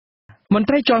មន្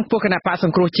ត្រីជាន់ខ្ពស់គណៈបកស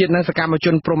ង្គ្រោះជាតិនិងសកម្មជ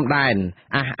នព្រំដែន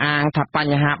អះអាងថាប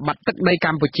ញ្ហាបាត់ទឹកដីក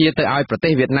ម្ពុជាទៅឲ្យប្រទេ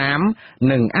សវៀតណាម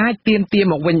នឹងអាចទាមទារ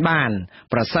មកវិញបាន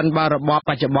ប្រសិនបើរបបប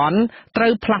ច្ចុប្បន្នត្រូ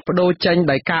វផ្លាស់ប្ដូរចេញ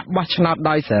ដោយការបោះឆ្នោត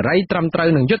ដោយសេរីត្រឹមត្រូវ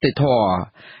និងយុត្តិធម៌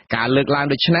ការលើកឡើង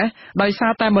ដូចនេះដោយសា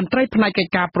រតែមន្ត្រីផ្នែកកិច្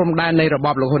ចការព្រំដែននៃរប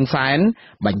បលោកហ៊ុនសែន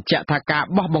បញ្ជាក់ថាការ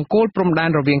បោះបង្គោលព្រំដែន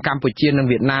រវាងកម្ពុជានិង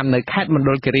វៀតណាមនៅខេត្តមណ្ឌ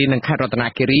លគិរីនិងខេត្តរតន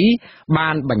គិរីបា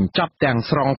នបញ្ចប់ទាំង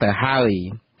ស្រុងទៅហើយ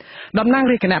តំណាង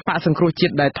រាជគណៈបកសង្គ្រោះជា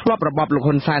តិដែលធ្លាប់របបលោក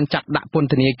ហ៊ុនសែនចាប់ដាក់ពន្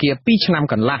ធនាគារ2ឆ្នាំ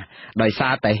កន្លះដោយសា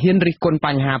រតែហ៊ានរិះគន់ប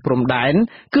ញ្ហាព្រំដែន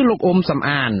គឺលោកអ៊ុំសំ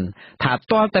អានថា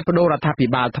ទាល់តែបដូររដ្ឋាភិ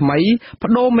បាលថ្មីប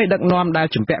ដូរមេដឹកនាំដែល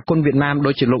ជំពាក់គុណវៀតណាម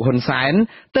ដូចជាលោកហ៊ុនសែន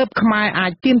ទើបខ្មែរអា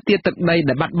ចទាមទារទឹកដី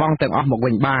ដែលបាត់បង់ទាំងអស់មក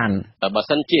វិញបានបើ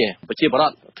សិនជាប្រជាពលរ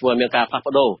ដ្ឋធ្វើមានការផ្លាស់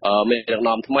ប្ដូរមេដឹក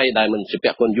នាំថ្មីដែលមិនជំពា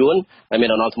ក់គុណយួនហើយមេ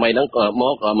ដឹកនាំថ្មីហ្នឹងម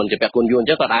កមិនជំពាក់គុណយួនអញ្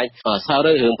ចឹងក៏អាចសើ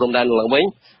រើរឿងព្រំដែនឡើងវិញ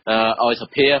ឲ្យស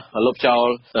ភាលុបចោល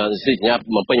សិទ្ធិញ្ញា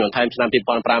បំពេញបន្ថែមឆ្នាំ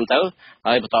2005ទៅ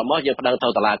ហើយបន្ទាប់មកយើងប្តឹងទៅ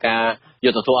តុលាការយុ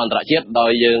ត្តិធម៌អន្តរជាតិដោ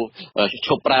យយើងឈ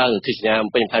ប់ប្រើសិទ្ធិញ្ញា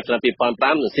បំពេញបន្ថែមឆ្នាំ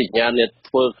2005សិទ្ធិញ្ញានេះ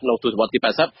ធ្វើក្នុងទសវត្សរ៍ទី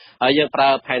80ហើយយើងប្រើ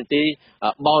ផែនទី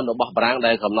បនរបស់បារាំង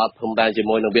ដែលកំណត់ព្រំដែនជា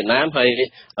មួយនឹងវៀតណាមហើយ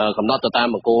កំណត់ទៅតាម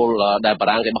បង្គោលដែលបា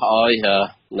រាំងគេបោះឲ្យ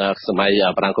សម័យ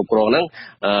បារាំងគ្រប់គ្រងហ្នឹង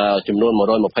ចំនួន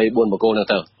124បង្គោលហ្នឹង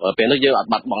ទៅពេលនេះយើងអត់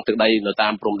បាត់បង់ទឹកដីនៅតា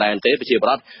មព្រំដែនទេប្រជាពល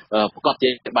រដ្ឋប្រកបជា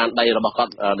បានដីរបស់គា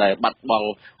ត់ដែលបាត់បង់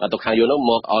ទៅខាងយួននោះ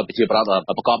មកឲ្យប្រជាពលរដ្ឋ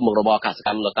ប្រកបមុខរបរកសិក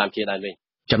ម្មនៅតាមជាដែនវិញ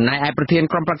ចំណែកឯប្រធាន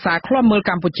ក្រុមប្រឹក្សាឃ្លាំមើល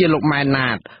កម្ពុជាលោកម៉ែនណា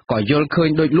តក៏យល់ឃើញ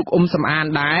ដោយលោកអ៊ុំសំអាន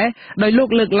ដែរដោយលោក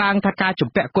លើកឡើងថាការជំ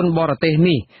ពាក់គុណបរទេស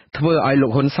នេះធ្វើឲ្យលោ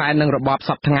កហ៊ុនសែននិងរបបស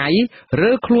ពថ្ងៃ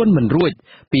រើខ្លួនមិនរួច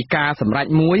ពីការសម្រេច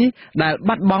មួយដែល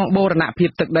បាត់បង់បូរណភាព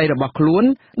ទឹកដីរបស់ខ្លួន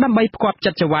ដើម្បីផ្គប់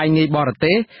ចិត្តចវាយងាយបរ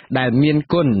ទេសដែលមាន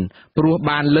គុណព្រោះ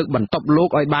បានលើកបន្ទប់លោក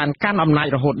ឲ្យបានកាន់អំណាច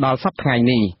រហូតដល់សពថ្ងៃ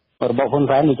នេះរបបហ៊ុន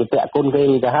សែននេះជាពាក់គុណគេ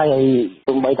ទៅហើយ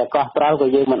ទោះបីតែកោះត្រល់ក៏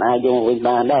យើងមិនអាចយកវិញ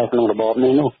បានដែរក្នុងរបប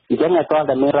នេះនោះអញ្ចឹងតែគាត់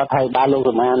តែមានរដ្ឋាភិបាលលោក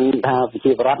សំអានថាប្រ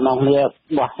ជាពលរដ្ឋនាំគ្នា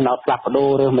បោះឆ្នោតផ្លាស់ប្ដូ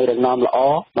រឬមេដឹកនាំល្អ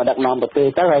មកដឹកនាំប្រទេស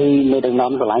ទៅហើយមេដឹក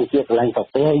នាំឆ្លាញ់ជាតិឆ្លាញ់ប្រ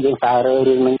ទេសហើយយើងសើរើ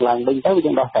រឿងនឹងឡើងវិញទៅ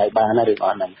យើងដោះស្រាយបានហើយរឿងអ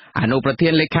ស់ហ្នឹងអនុប្រធា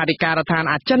នលេខាធិការដ្ឋាន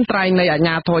អចិន្ត្រៃយ៍នៃអាជ្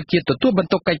ញាធរជាតិទទួលប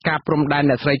ន្ទុកកិច្ចការព្រំដែន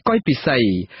អ្នកស្រីកុយពិសី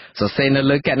សរសេរនៅ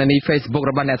លើគណនី Facebook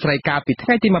របស់អ្នកស្រីកាលពីថ្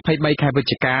ងៃទី23ខែវិច្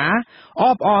ឆិកាអ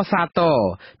បអរសាទរ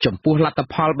ចំពោះលទ្ធ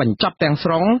ផលបញ្ចប់ទាំងស្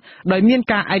រុងដោយមាន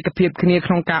ការឯកភាពគ្នា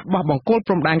ក្នុងការបោះបង្គោល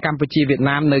ព្រំដែនកម្ពុជាវៀត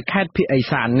ណាមនៅខេត្តភាគឦ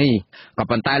សាននេះក៏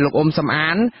ប៉ុន្តែលោកអ៊ុំសំអា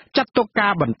នចាត់ទុកកា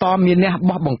របន្តមានអ្នក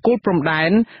បោះបង្គោលព្រំដែ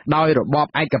នដោយរបប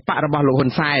ឯកបករបស់លោកហ៊ុ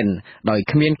នសែនដោយ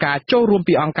គ្មានការចូលរួម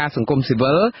ពីអង្គការសង្គមស៊ី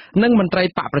វិលនិងមន្ត្រី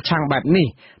បកប្រឆាំងបែបនេះ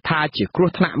ថាជាគ្រោះ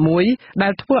ថ្នាក់មួយដែ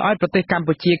លធ្វើឲ្យប្រទេសកម្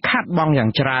ពុជាខាតបង់យ៉ាង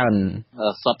ច្រើន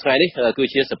សប្តាហ៍ថ្ងៃនេះគឺ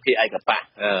ជាសភាឯកបក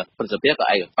ព្រឹទ្ធសភាក៏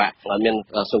ឯកបកហើយមាន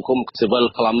សង្គមស៊ីវិល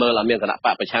ខ្លំមើលមានគណៈប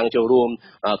កប្រឆាំងចូលរួម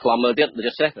ខ្លំមើលទៀតដូច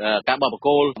នេះការបោះបង្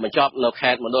គោលបញ្ចប់នៅ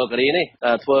ខេត្តមណ្ឌលគិរីនេះ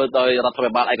ធ្វើដោយរដ្ឋា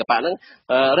ភិបាលឯកបកហ្នឹង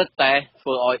រឹតតែធ្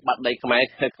វើឲ្យបាត់ដីខ្មែរ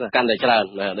កាន់តែច្រើន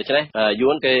ដូច្នេះយួ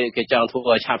នគេចង់ធ្វើ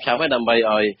ឲ្យឆាប់ហើយដើម្បី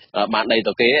ឲ្យបានដី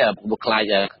ទៅគេបុកខ្លាយ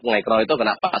ថ្ងៃក្រោយទៅគ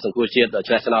ណៈបកសង្គ្រោះជាតិ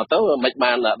ឆ្នះឆ្នោតទៅមិន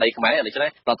បានដីខ្មែរដូច្នេះ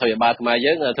រដ្ឋាភិបាលខ្មែរ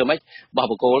យើងធ្វើម៉េចបោះ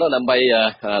បង្គោលដើម្បី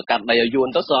កាត់ដីឲ្យយួន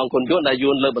ទៅសងគុណយួនដែល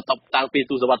យួនលើបន្ទប់តាំងពី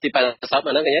ទសវត្សរ៍ទី80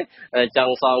ហ្នឹងឃើញច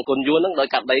ង់សងគុណយួនហ្នឹងដោយ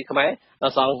កាត់ដីខ្មែរ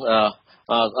សង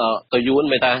ទៅយួន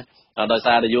មិនថាដោយ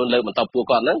សារតែយួនលើបន្ទប់ពួក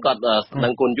គាត់ហ្នឹងគាត់ដឹ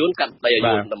ងគុណយួនកាត់ដីឲ្យ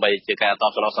យួនដើម្បីជាការត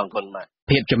បស្នងសងគុណបាទ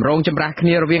ភាពចម្រូងចម្រាសគ្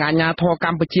នារវាងអាជ្ញាធរក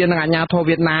ម្ពុជានិងអាជ្ញាធរ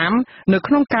វៀតណាមនៅ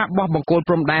ក្នុងការបោះបង្គោល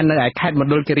ព្រំដែននៅឯខេត្តម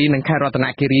ណ្ឌលគិរីនិងខេត្តរតន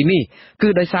គិរីនេះគឺ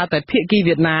ដោយសារតែភាគី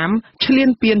វៀតណាមឈ្លាន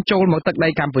ពានចូលមកទឹកដី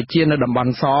កម្ពុជានៅតំប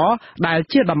ន់សដែល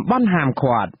ជាតំបន់ហាម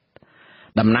ឃាត់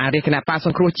តំណាងរាជគណៈបកស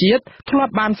ង្គ្រោះជាតិធ្លា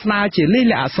ប់បានស្នើជាលិ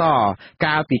ខិតអក្សរ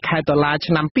កាលពីខែតុលា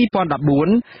ឆ្នាំ2014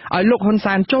ឲ្យលោកហ៊ុន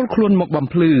សែនចូលខ្លួនមកបំ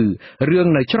ភ្លឺរឿង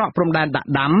នៅច្រកព្រំដែនដាក់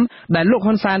ដាំដែលលោក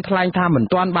ហ៊ុនសែនថ្លែងថាមិន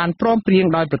ទាន់បានព្រមព្រៀង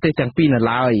ដោយប្រទេសទាំងពីរនៅ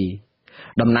ឡើយ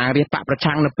តំណាងរាជបកប្រ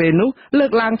ឆាំងនៅពេលនោះលើ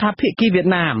កឡើងថាភាគីវៀត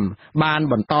ណាមបាន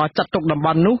បន្តចាត់ទុកតំប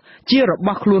ន់នោះជារប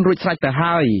ស់ខ្លួនរួចស្រេចទៅ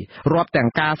ហើយរាប់ទាំង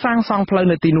ការសាងសង់ផ្លូវ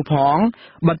នៅទីនោះផង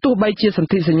បើទោះបីជាស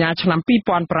ន្ធិសញ្ញាឆ្នាំ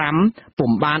2005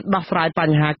ពុំបានដោះស្រាយប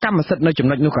ញ្ហាកម្មសិទ្ធិនៅចំ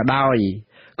ណុចនោះក៏ដោយ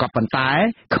ក៏ប៉ុន្តែ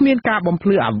គ្មានការបំភ្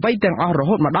លឺអ្វីទាំងអស់រ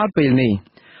ហូតមកដល់ពេលនេះ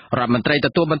រដ្ឋមន្ត្រីទ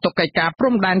ទួលបន្ទុកកិច្ចការព្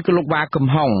រំដែនគឺលោកវ៉ាកឹម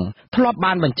ហុងធ្លាប់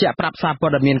បានបញ្ជាក់ប្រាប់សារព័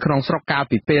ត៌មានក្នុងស្រុកកាល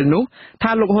ពីពេលនោះ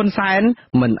ថាលោកហ៊ុនសែន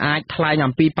មិនអាចថ្លែង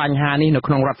អំពីបញ្ហានេះនៅ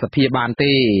ក្នុងរដ្ឋសភាបាន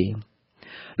ទេ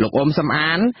លោកអ៊ុំសំ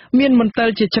អានមានមន្ទិល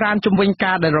ជាច្រើនជំវិញ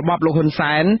ការដែលរបបលោកហ៊ុន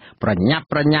សែនប្រញាប់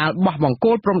ប្រញាល់បោះបង្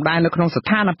គោលព្រំដែននៅក្នុងស្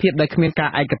ថានភាពដែលគ្មានការ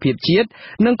ឯកភាពជាតិ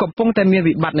និងកំពុងតែមាន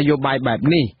វិបត្តិនយោបាយបែប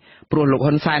នេះព្រោះលោក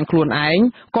ហ៊ុនសែនខ្លួនឯង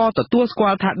ក៏ទទួលស្គា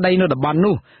ល់ថាដីនៅតំបន់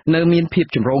នោះនៅមានភាព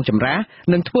ចម្រូងចម្រាស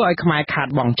និងធ្វើឲ្យខ្មែរខាត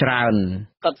បង់ច្រើន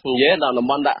គាត់និយាយដល់តំ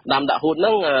បន់ដាក់ដាំដាក់ហួតហ្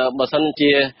នឹងបើសិន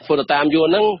ជាធ្វើទៅតាមយួន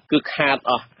ហ្នឹងគឺខាត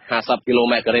អស់ 50 គីឡូ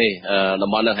ម៉ែត្រការ៉េតំ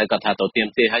បន់ហ្នឹងហើយគាត់ថាទៅទៀម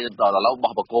ទាហើយដល់ឥឡូវ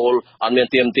បោះបកគោលអត់មាន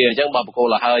ទៀមទាអញ្ចឹងបោះបកគោល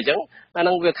ឲ្យហើយអញ្ចឹងអាហ្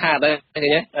នឹងវាខាតដែរឃើ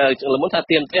ញទេល្មុនថា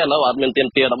ទៀមទាឥឡូវអត់មានទៀម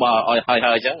ទារបស់ឲ្យហើយ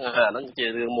អញ្ចឹងអាហ្នឹងជា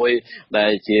រឿងមួយដែ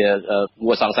លជា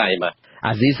គួរសង្ស័យបាទ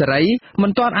អាស៊ីសេរីមិ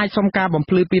នទាន់អាចសុំការបំ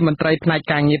ភ្លឺពីមន្ត្រីផ្នែក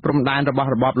ការងារព្រំដែនរបស់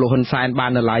របបលោកហ៊ុនសែនបា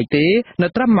ននៅឡើយទេនៅ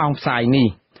ត្រឹមម៉ោងផ្សាយនេះ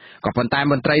ក៏ប៉ុន្តែ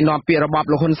មន្ត្រីនាំពាក្យរបប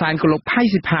លោកហ៊ុនសែនគឺលោកផៃ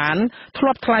ស៊ីផានធ្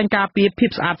លាប់ថ្លែងការពីភាព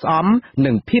ស្អាតស្អំ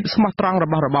និងភាពស្មោះត្រង់រ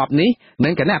បស់របបនេះនិ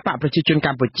ងគណៈបកប្រជាជនក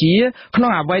ម្ពុជាក្នុ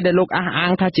ងអ្វីដែលលោកអះអា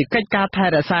ងថាជាកិច្ចការថែ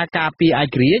រក្សាការពីឯ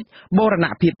ករាជ្យបូរណ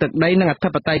ភាពទឹកដីនិងអធិ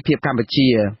បតេយ្យភាពកម្ពុជា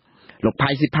លោកផៃ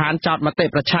ស៊ីផានចោទមតិ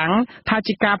ប្រឆាំងថា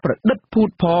ជាការប្រឌិតភូត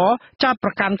ភរចោទប្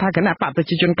រកាន់ថាគណៈបកប្រ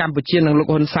ជាជនកម្ពុជានិងលោក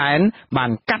ហ៊ុនសែនបា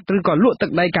នកាត់ឬក៏លក់ទឹក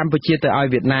ដីកម្ពុជាទៅឲ្យ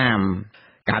វៀតណាម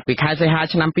កាលពីខែសីហា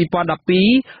ឆ្នាំ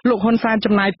2012លោកហ៊ុនសែន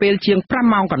ចំណាយពេលជាង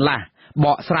5ម៉ោងកន្លះប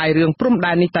កស្រាយរឿងព្រំ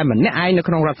ដែននេះតែម្នាក់ឯងនៅ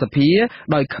ក្នុងរដ្ឋសភា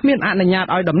ដោយគ្មានអនុញ្ញាត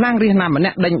ឲ្យតំណាងរាស្ត្រណាម្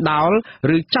នាក់ដេញដោល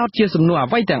ឬចោទជាសំណួរ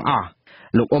អ្វីទាំងអស់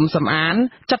លោកអ៊ុំសំអាន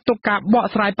ចាត់ទុកការបក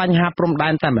ស្រាយបញ្ហាព្រំដែ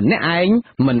នតែម្នាក់ឯង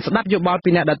មិនស្ដាប់យោបល់ពី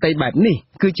អ្នកដទៃបែបនេះ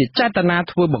គឺជាចេតនា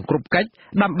ធ្វើបង្ក្រប់កិច្ច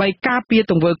ដើម្បីការពារ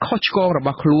ទង្វើខុសឆ្គងរប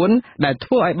ស់ខ្លួនដែល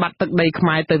ធ្វើឲ្យបាត់ទឹកដីខ្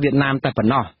មែរទៅវៀតណាមតែប៉ុ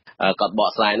ណ្ណោះគាត់បក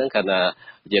ស្រាយហ្នឹងគាត់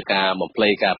ជាការបំភ្លៃ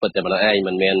ការពិតតែម្ដងឯង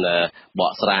មិនមែនប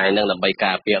កស្រាយហ្នឹងដើម្បី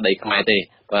ការពារដីខ្មែរទេ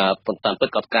ប៉ុន្តែពិត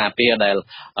គាត់ការពារដែល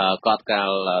គាត់កាល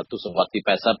ទសវត្សរ៍ទី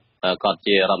80គាត់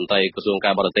ជារដ្ឋមន្ត្រីក្រសួង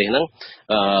ការបរទេសហ្នឹង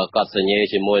គាត់សញ្ញា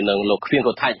ជាមួយនឹងលោកខៀង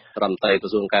កូថាច់រដ្ឋមន្ត្រីក្រ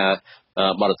សួងការ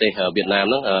បរទេសវៀតណាម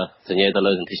ហ្នឹងសញ្ញាទៅ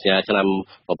លើសន្ធិសញ្ញាឆ្នាំ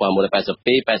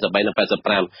1982 83និង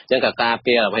85អញ្ចឹងការ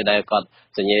ពារអ្វីដែលគាត់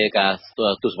សញ្ញាការ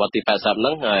ទសវត្សរ៍ទី80ហ្នឹ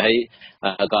ងហើយ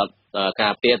គាត់កា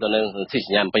រពារទៅនឹងសន្ធិស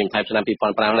ញ្ញាពេញបន្ថែមឆ្នាំ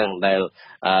2005ហ្នឹងដែល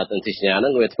សន្ធិសញ្ញាហ្នឹ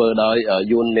ងវាធ្វើដោយ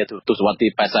យួននាទសវត្សរ៍ទី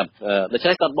80ដូច្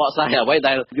នេះគាត់បកស្រាយអ្វី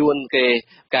ដែលយួនគេ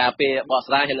ការពារបក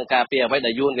ស្រាយហើយនឹងការពារអ្វី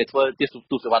ដែលយួនគេធ្វើទ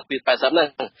សវត្សរ៍ទី80ហ្នឹង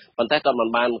ប៉ុន្តែគាត់មិន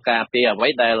បានការពារអ្វី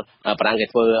ដែលបារាំងគេ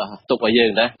ធ្វើទុកឲ្យយើ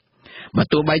ងដែរបើ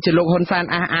ទោះបីជាលោកហ៊ុនសែន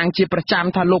អះអាងជាប្រចាំ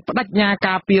ថាលោកបដិញ្ញា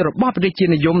ការពីរបបរាជា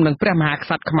និយមនិងព្រះមហាក្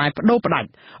សត្រខ្មែរបដូរផ្ដាច់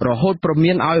រហូតព្រ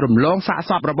មានឲ្យរំលងសាក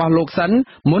សពរបស់លោកសិន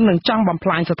មុននឹងចង់បំផ្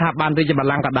លាញស្ថាប័នរាជបល្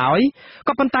ល័ង្កក៏ដោយ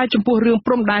ក៏ប៉ុន្តែចំពោះរឿង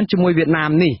ព្រំដែនជាមួយវៀតណា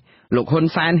មនេះលោកហ៊ុន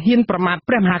សែនហ៊ានប្រមាថ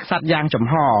ព្រះមហាក្សត្រយ៉ាងចំ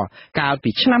ហកាលពី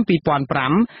ឆ្នាំ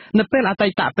2005នៅពេលអតី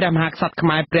តព្រះមហាក្សត្រខ្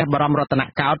មែរព្រះបរមរតន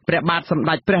កោដ្ឋព្រះបាទសម្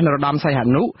ដេចព្រះនរោត្តមសីហ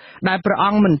នុដែលព្រះអ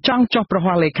ង្គមិនចង់ចុះប្រ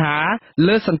ហ័សលេខា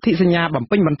លើសន្ធិសញ្ញាបំ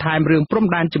ពេញបន្ថែមរឿងព្រំ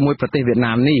ដែនជាមួយប្រទេសវៀត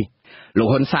ណាមនេះលោក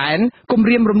ហ៊ុនសែនគំ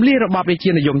រាមរំលាយរបបរា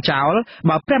ជានិយមចោល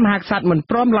បើព្រះមហាក្សត្រមិន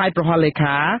ព្រមឡាយប្រហ័សលេ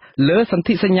ខាលើសន្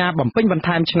ធិសញ្ញាបំពេញបន្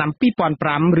ថែមឆ្នាំ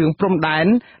2005រឿងព្រំដែន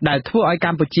ដែលធ្វើឲ្យក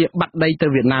ម្ពុជាបាត់ដីទៅ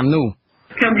វៀតណាមនោះ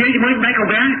ខ្ញុំនិយាយជាមួយបែកក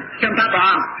វាខ្ញុំថាប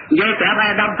ងនិយាយប្រាប់ឲ្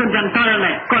យដល់គុណចន្ទល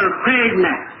នេះកុលភេង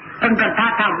នេះអង្គថា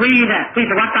ថាវីនេះពី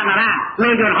សវត្តតារាលើ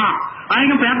យន្តហោះហើយខ្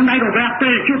ញុំប្រាប់បែកកវាពេ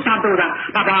លជួបតាមទូរស័ព្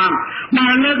ទបងបើ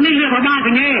លើកនេះវាប្រមាថ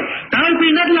ទេត្រូវពិ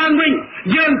និត្យឡើងវិញ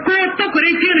យើងគួរទុក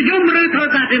រាជានិយមឬធ្វើ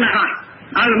ការទីណា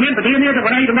ហើយមានប្រធាននេះទៅប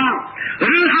ដិបង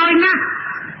ឬហើយណា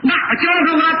ដាក់ចូលក្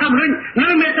នុងរដ្ឋធម្មនុញ្ញនៅ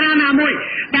មេត្រាណាមួយ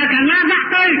តែកាលណាដាក់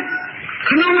ទៅ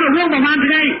ក្នុងរង្វង់ប្រមាណ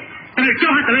ថ្ងៃត្រូវ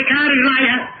ចុះហត្ថលេខាឬឡាយ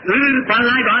ឬបាន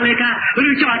ឡាយបានលេខាឬ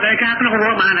ចុះហត្ថលេខាក្នុងរង្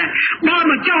វង់បានដែរបើ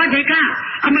មិនចុះហត្ថលេខា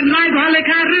មិនឡាយបានលេ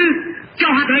ខាឬ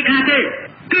ចុះហត្ថលេខាទេ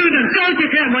គឺនឹងចូលជា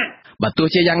គេមួយបើទោះ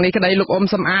ជាយ៉ាងនេះក្តីលោកអ៊ុំ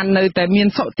សំអាននៅតែមាន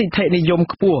សុតិធិនិយម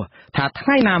ខ្ពស់ថាថ្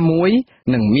ងៃណាមួយ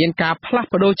នឹងមានការផ្លាស់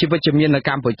ប្ដូរជីវិតជំនាញនៅ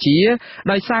កម្ពុជា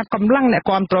ដោយសារកម្លាំងអ្នក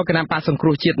គាំទ្រគណបក្សសង្គ្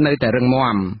រោះជាតិនៅតែរឹង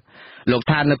មាំលោក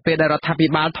ថានៅពេលដែលរដ្ឋាភិ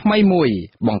បាលថ្មីមួយ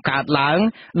បង្កើតឡើង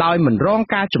ដោយមិនរង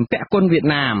ការជំពាក់គុណវៀត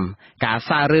ណាមការ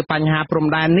សាររើបញ្ហាព្រំ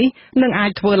ដែននេះនឹងអា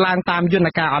ចធ្វើឡើងតាមយន្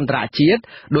តការអន្តរជាតិ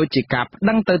ដូចជាការប្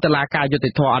តឹងទៅតុលាការយុត្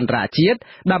តិធម៌អន្តរជាតិ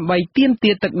ដើម្បីទាម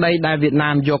ទារទឹកដីដែលវៀតណា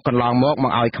មយកកន្លងមក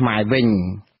ឲ្យខ្មែរវិញ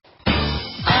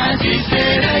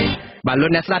បាទលោ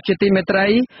កអ្នកស្ដាប់ជាទីមេត្រី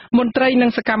មន្ត្រីនិ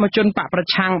ងសកម្មជនបកប្រ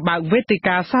ឆាំងបើកវេទិ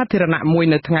កាសាធារណៈមួយ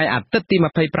នៅថ្ងៃអាទិត្យទី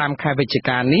25ខែវិច្ឆិ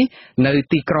កានេះនៅ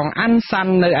ទីក្រុងអាន់សា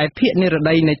ន់នៅឯភាគនិរ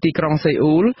តីនៃទីក្រុងសេ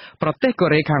អ៊ូលប្រទេសកូ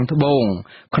រ៉េខាងត្បូង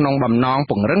ក្នុងបំណង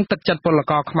ពង្រឹងទឹកចិត្តពល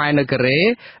ករខ្មែរនៅកូរ៉េ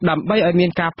ដើម្បីឲ្យមា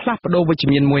នការផ្លាស់ប្ដូរវិជ្ជ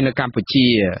មានមួយនៅកម្ពុជា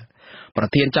ប្រ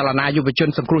ធានចលនាយុវជន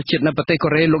សង្គ្រោះជាតិនៅប្រទេសកូ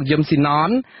រ៉េលោកយឹមស៊ីណន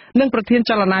និងប្រធាន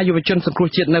ចលនាយុវជនសង្គ្រោះ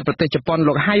ជាតិនៅប្រទេសជប៉ុន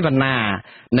លោកហៃវ៉ាណា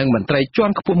និងមន្ត្រីជា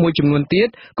ន់ខ្ពស់មួយចំនួនទៀត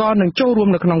ក៏នឹងចូលរួម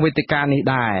នៅក្នុងវេទិកានេះ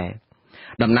ដែរ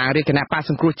តំណាងរាជគណៈបក្ស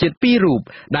សង្គ្រោះជាតិ2រូប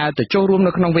ដែលទៅចូលរួម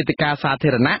នៅក្នុងវេទិកាសាធា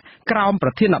រណៈក្រោមប្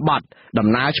រធានបទដំ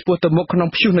ណើរឆ្ពោះទៅមុខក្នុង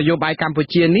ព្យុះនយោបាយកម្ពុ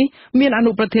ជានេះមានអ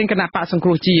នុប្រធានគណៈបក្សសង្គ្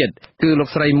រោះជាតិគឺលោក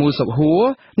ស្រីមូសុកហួរ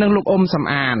និងលោកអ៊ុំសំ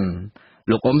អាន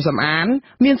លោកអ៊ុំសំអាន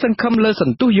មានសង្ឃឹមលើស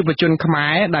ន្ទុះយុវជនខ្មែ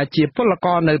រដែលជាពលក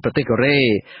រនៅប្រទេសកូរ៉េ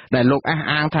ដែលលោកអះ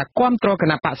អាងថាគាំទ្រគ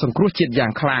ណបក្សសង្គ្រោះជាតិយ៉ា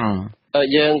ងខ្លាំង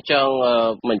យើងចង់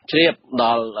បញ្ជ្រាបដ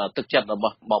ល់ទឹកចិត្តរប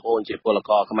ស់បងប្អូនជាពលក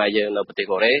រខ្មែរយើងនៅប្រទេស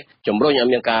កូរ៉េជំរុញឲ្យ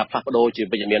មានការផ្លាស់ប្ដូរជា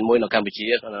វិជ្ជមានមួយនៅកម្ពុជា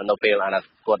នៅពេលអនា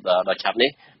គតដ៏ឆាប់នេះ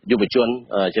យុវជន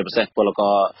ជាពិសេសពលក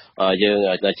រយើង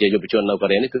ជាយុវជននៅកូ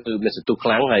រ៉េនេះគឺមានសន្ទុះខ្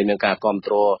លាំងហើយមានការគ្រប់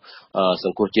គ្រងស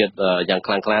ង្គមជាតិយ៉ាង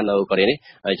ខ្លាំងក្លានៅកូរ៉េនេះ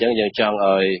ហើយអញ្ចឹងយើងចង់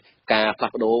ឲ្យការផ្លា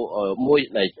ស់ប្ដូរមួយ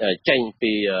ដែលចេញ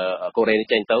ពីកូរ៉េនេះ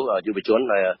ចេញទៅយុវជន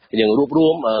យើងរួបរว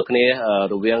มគ្នា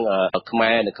រវាងខ្មែ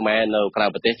រនៅក្រៅ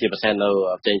ប្រទេសជាពិសេសនៅ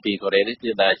ចេញពីកូរ៉េនេះ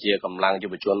ដែលជាកម្លាំងយុ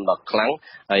វជនដ៏ខ្លាំង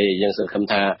ហើយយើងសង្ឃឹម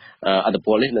ថាអត្តព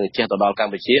លនេះនឹងជះទៅដល់ក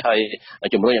ម្ពុជាហើយ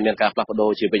ជំរុញឲ្យមានការផ្លាស់ប្ដូរ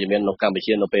ជាវិជ្ជមាននៅកម្ពុ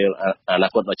ជានៅពេលអនា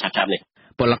គតដ៏ឆាប់ៗនេះ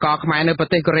ពលករខ្មែរនៅប្រ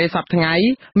ទេសកូរ៉េសប្តាហ៍ថ្ងៃ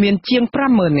មានជាង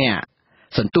 50,000 នាក់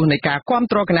សន្ទុះនៃការគាំ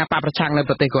ទ្រគណបកប្រឆាំងនៅ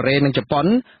ប្រទេសកូរ៉េនិងជប៉ុន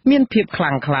មានភាពខ្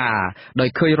លាំងក្លាដោយ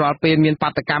ឃើញរាល់ពេលមានបា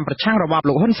តកម្មប្រឆាំងរបប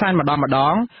លោកហ៊ុនសែនម្ដ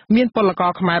ងមានពលក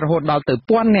រខ្មែររហូតដល់ទៅ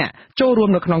 1000 នាក់ចូលរួម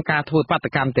នៅក្នុងការធ្វើបាត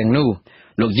កម្មទាំងនោះ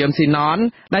លោកយឹមស៊ីណន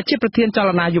ដែលជាប្រធានចល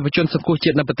នាយុវជនសង្គមជា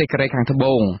តិនៅប្រទេសកូរ៉េខាងត្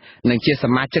បូងនិងជាស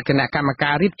មាជិកគណៈកម្ម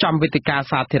ការរៀបចំវេទិកា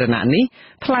សាធារណៈនេះ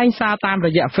ថ្លែងសារតាមរ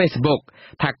យៈ Facebook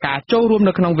ថាការចូលរួម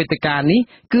នៅក្នុងវេទិកានេះ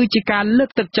គឺជាការលើក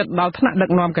ទឹកចិត្តដល់ថ្នាក់ដឹក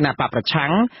នាំគណៈបកប្រឆាំ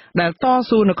ងដែលត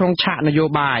ស៊ូនៅក្នុងឆាកនយោ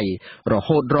បាយរ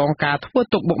ហូតរងការធ្វើ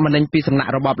ទុកបុកម្នេញពីសំណា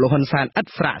ក់របបលោកហ៊ុនសែនឥត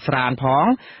ស្រាកស្រានផង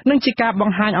និងជាការប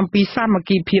ង្ហាញអំពីសាមគ្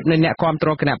គីភាពនៃអ្នកគាំទ្រ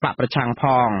គណៈបកប្រឆាំងផ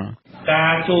ងកា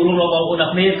រចូលរួមរបស់បងប្អូន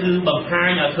គ្នាគឺបង្ហាញ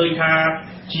ឲ្យឃើញថា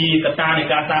ជាកត្តានៃ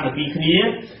ការសាមគ្គីគ្នា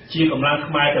ជាកម្លាំង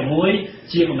ខ្មែរតែមួយ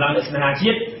ជាកម្លាំងអ្នកស្នេហា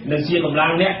ជាតិនិងជាកម្លាំ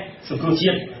ងអ្នកសង្គ្រោះជា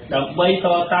តិដើម្បីត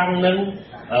តាំងនឹង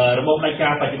របបផ្ដាច់កា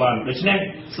របច្ចុប្បន្នដូច្នេះ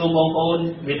សូមបងប្អូន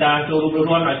មេត្តាចូលរួមរួប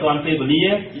រวมឲ្យទាន់ពេលវេលា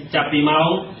ចាប់ពីម៉ោង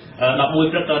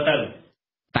 11 ព្រឹកទៅ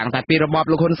តាំងតែពីរបប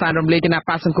លោកហ៊ុនសែនរំលាយគណៈ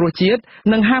បកសង្គ្រោះជាតិ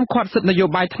និងហាមឃាត់សិទ្ធិនយោ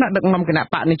បាយថ្នាក់ដឹកនាំគណៈ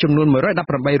បកនេះចំនួន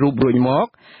 118 រូបរួចមក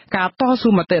ការតស៊ូ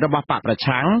មតិរបស់បកប្រ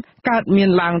ឆាំងកើតមាន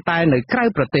ឡើងតែនៅក្រៅ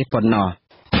ប្រទេសប៉ុណ្ណោះ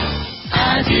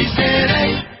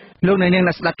លោកអ្នកនាង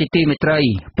អ្នកស្ដាប់ជាទីមេត្រី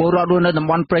ពលរដ្ឋរស់នៅតំ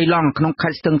បន់ព្រៃឡង់ក្នុងខេ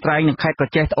ត្តស្ទឹងត្រែងនិងខេត្តក្រ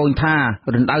ចេះត្អូញថា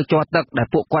រណ្ដៅជាប់ទឹកដែល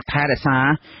ពួកគាត់ថែរក្សា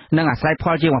និងអាស្រ័យផ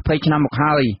លជាង20ឆ្នាំមក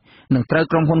ហើយនឹងត្រូវ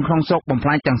ក្រុមហ៊ុនក្នុងស្រុកបំផ្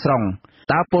លាញទាំងស្រុង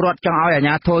តើពលរដ្ឋចង់ឲ្យអាជ្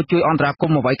ញាធរជួយអន្តរាគ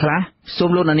មន៍អ្វីខ្លះសូម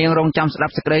លោកអ្នកនាងរងចាំស្ដា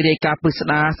ប់សេចក្តីរាយការណ៍ពិស្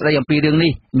ដារស្ដីអំពីរឿង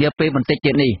នេះនាពេលបន្តិច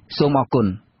ទៀតនេះសូមអរគុណ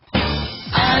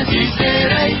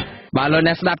បាទលោក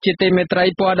អ្នកស្ដាប់ជាទីមេត្រី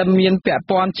ព័ត៌មានពាក់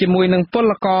ព័ន្ធជាមួយនឹងព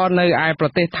លករនៅឯប្រ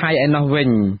ទេសថៃឯណោះវិញ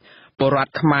ពលរដ្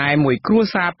ឋខ្មែរមួយគ្រួ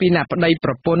សារពីអ្នកប្តី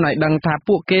ប្រពន្ធឲ្យដឹងថា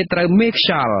ពួកគេត្រូវមេខ្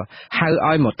យល់ហៅ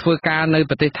ឲ្យមកធ្វើការនៅ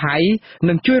ប្រទេសថៃ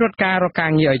និងជួយរកកា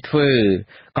រងារឲ្យធ្វើ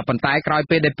ក៏ប៉ុន្តែក្រោយ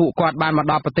ពេលដែលពួកគាត់បានមក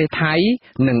ដល់ប្រទេសថៃ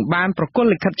និងបានប្រគល់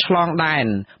លិខិតឆ្លងដែន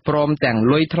ព្រមទាំង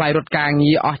លុយថ្លៃរត់ការ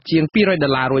ងារអស់ជាង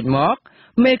$200រួចមក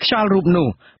មេខ្យល់រូបនោះ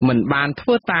មិនបានធ្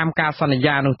វើតាមការសន្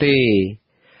យានោះទេ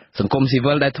សង្គមស៊ី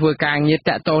វិលដែលធ្វើការងារ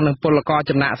តាក់ទងនឹងពលករ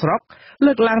ចំណាក់ស្រុក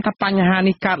លើកឡើងថាបញ្ហា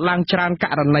នេះកើតឡើងច្រើនក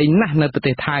រណីណាស់នៅប្រ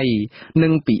ទេសថៃនិ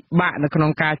ងពិបាកនៅក្នុ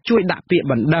ងការជួយដាក់ពាក្យ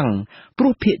បណ្ដឹងព្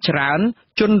រោះភាគច្រើន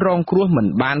ជនរងគ្រោះមិន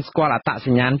បានស្គាល់អត្តស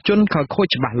ញ្ញាណជនខិលខូច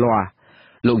ច្បាស់លាស់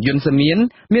លោកយុនសាមៀន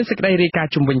មានសេចក្តីរាយការ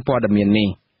ណ៍ជំវិញព័ត៌មាននេះ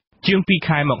ជាង2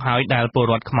ខែមកហើយដែលពល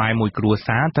រដ្ឋខ្មែរមួយគ្រួ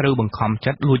សារត្រូវបង្ខំ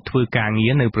ចិត្តលួចធ្វើការងា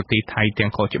រនៅប្រទេសថៃទាំ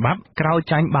ងខុសច្បាប់ក្រោយ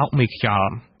ចាញ់បោកមេខ្យ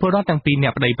ល់ពលរដ្ឋទាំងពីរអ្ន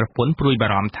កប្តីប្រពន្ធព្រួយបា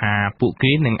រម្ភថាពួក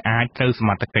គេនឹងអាចត្រូវសម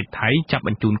ត្ថកិច្ចថៃចាប់ប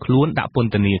ញ្ជូនខ្លួនដាក់ព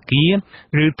ន្ធនាគារ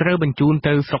ឬត្រូវបញ្ជូន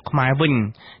ទៅស្រុកខ្មែរវិញ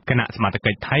គណៈសមត្ថ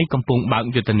កិច្ចថៃកំពុងបើក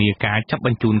យុទ្ធនាការចាប់ប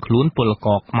ញ្ជូនខ្លួនពលក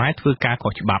រខ្មែរធ្វើការខុ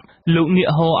សច្បាប់លោកនាក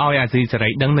ហោឲ្យអាស៊ីសេរី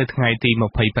ដឹងនៅថ្ងៃទី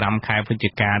25ខែវិច្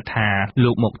ឆិកាថា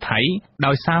លោកមកថៃ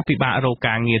ដោយសារពិបាករក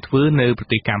ការងារធ្វើនៅប្រ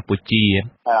ទេសកម្ពុជា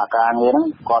ការងារហ្នឹង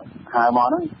គាត់ហៅមក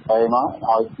ហ្នឹងហើយមក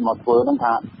ឲ្យមកធ្វើហ្នឹង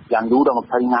ថាយ៉ាងយូរដល់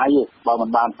20ថ្ងៃបើមិន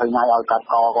បាន20ថ្ងៃឲ្យកាត់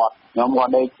កគាត់ខ្ញុំគា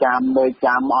ត់ដេក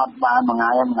ចាំអត់បានមួយ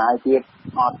ថ្ងៃទៀត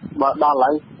អត់បើដល់ហើ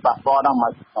យប៉ះពាល់ដល់ម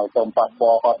កទៅប៉ះពា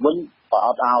ល់គាត់វិញក៏អ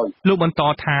ត់ឲ្យលោកបន្ត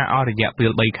ថាអស់រយៈពេ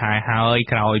ល3ខែហើយ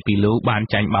ក្រោយពីលោកបាន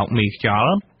ចាញ់បោកមេខ្យ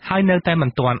ល់ហើយនៅតែមិន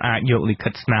ទាន់អាចយកលិខិ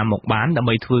តស្នាមមកបានដើម្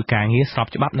បីធ្វើការងារស្រប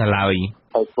ច្បាប់នៅឡើយ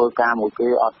ទៅធ្វើការមួយគេ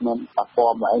អត់មានប៉ះពា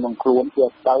ល់អីនឹងខ្លួនទៀ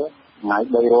តទៅថ្ងៃ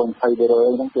320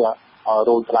ហ្នឹងគេ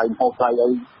រួចថ្លៃហូបថ្លៃអី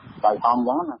បាយហងហ្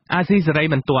នឹងណាអាស៊ីសេរី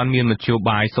មិនទាន់មានមធ្យោ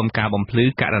បាយសុំការបំភ្លឺ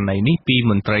ករណីនេះពី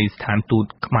មន្ត្រីស្ថានទូត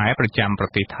ខ្មែរប្រចាំប្រ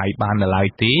ទេសថៃបាននៅឡើយ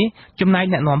ទេចំណែក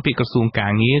អ្នកនាំពាក្យក្រសួងកា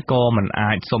រងារក៏មិន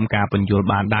អាចសុំការពន្យល់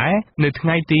បានដែរនៅថ្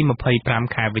ងៃទី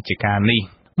25ខែវិច្ឆិកានេះ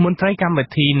មន្ត្រីកម្មវិ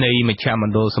ធីនៃមជ្ឈម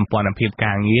ណ្ឌលសម្ព័ន្ធភាព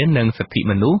ការងារនិងសិទ្ធិ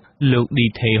មនុស្សលោកឌី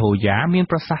ថេហូយ៉ាមាន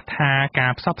ប្រសាសន៍ថាកា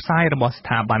រផ្សព្វផ្សាយរបស់ស្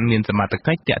ថាប័នមានសមត្ថ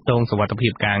កិច្ចទាក់ទងសុវត្ថិភា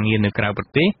ពការងារនៅក្រៅប្រ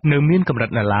ទេសនៅមានកម្រិត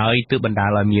នៅឡើយទើបបណ្ដាល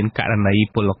ឲ្យមានករណី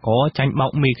ពលករចាញ់បោ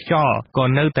កមេខ្យល់ក៏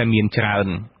នៅតែមានច្រើន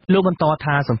លោកបន្ត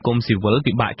ថាសង្គមស៊ីវិល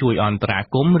ពិបាកជួយអន្តរា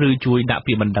គមន៍ឬជួយដាក់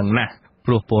ពាក្យបណ្ដឹងណាស់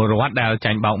ព្រោះពលរដ្ឋដែល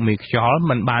ចាញ់បោកមេខ្យល់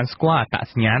មិនបានស្គាល់អត្ត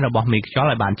សញ្ញាណរបស់មេខ្យល់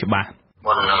ឲ្យបានច្បាស់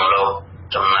មុននឹងលោក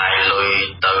ចំណាយលុយ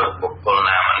ទៅបុគ្គល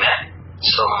ណាម្នាក់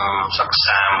សូម សិក្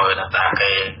សាមើលថា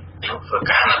គេធ្វើ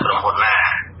ការនៅក្រុមហ៊ុនណា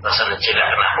បើសិនជាល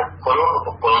ក្ខណៈបុគ្គល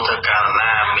ធ្វើការ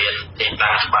ណាមានទី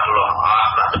តាំងច្បាស់លាស់អត់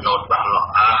ប្រាក់ចំណូលច្បាស់លាស់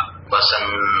អត់បើសិន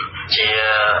ជា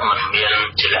មិនមាន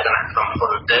ជាលក្ខណៈក្រុមហ៊ុ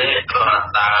នទេគ្រាន់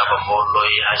តែប្រមូលលុយ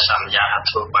ឲ្យសន្យាថា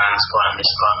ធ្វើបានស្គាល់នេះ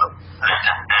ស្គាល់នោះអាច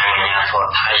ថាអាញាធរ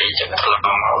ថៃចឹងឆ្ល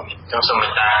ងមកចឹងសូមមេ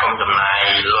ត្តាកុំចំណាយ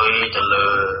លុយទៅលើ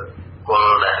គ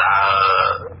ល់ដែលដើរ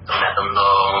តំណែងតំណ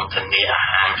ងធានាអា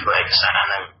ហារធ្វើឯកសារ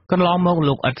ហ្នឹង កន្លងមក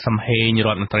លោកអ៊ិតសំហេងរ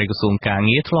ដ្ឋមន្ត្រីក្រសួងការ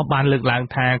ងារធ្លាប់បានលើកឡើង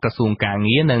ថាក្រសួងការ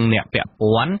ងារនិងអ្នកពាក់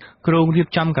ព័ន្ធគ្រោងរៀប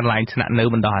ចំកន្លែងស្នាក់នៅ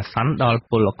បណ្ដោះអាសន្នដល់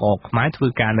ពលករខ្មែរធ្វើ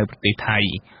ការនៅប្រទេសថៃ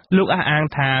លោកអះអាង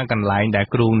ថាកន្លែងដែល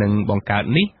គ្រោងនឹងបង្កើត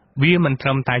នេះវាមិនត្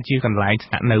រឹមតែជាកន្លែង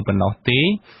ស្នាក់នៅប៉ុណ្ណោះទេ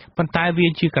ប៉ុន្តែវា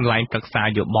ជាកន្លែងប្រឹក្សា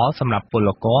យោបល់សម្រាប់ពល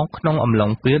ករក្នុងអំឡុ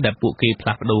ងពេលដែលពួកគេផ្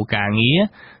លាស់ប្ដូរការងារ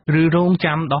ឬរង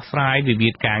ចាំដោះស្រាយវិវា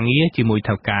ទការងារជាមួយ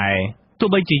ថៅកែ ទោះ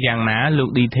បីជាយ៉ាងណាលោក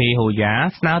ឌីថេហូយ៉ា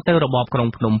ស្នើទៅរបបក្រុង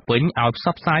ភ្នំពេញឲ្យផ្ស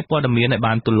ព្វផ្សាយព័ត៌មានឲ្យ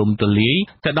បានទូលំទូលាយ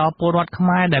ទៅដល់ពលរដ្ឋខ្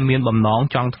មែរដែលមានបំណង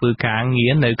ចង់ធ្វើការងា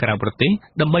រនៅក្រៅប្រទេស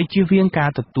ដើម្បីជៀសវាងការ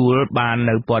ទទួលបាន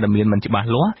នៅព័ត៌មានមិនច្បាស់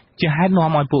លាស់ជាហេតុនាំ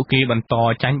ឲ្យពួកគេបន្ត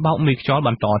ចាញ់បោកមេខ្យល់ប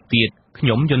ន្តទៀតខ្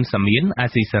ញុំយុនសាមៀនអា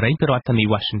ស៊ីសេរីពីរដ្ឋធានី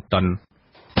Washington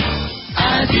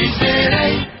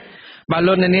បាទ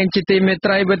លោកអ្នកនាងជាទីមេ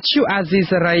ត្រីវិទ្យុអាស៊ី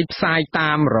សេរីផ្សាយ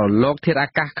តាមរលកធាតុអា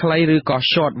កាសខ្លីឬក៏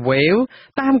short wave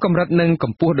តាមកម្រិតនិងក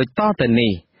ម្ពស់ដូចតទៅ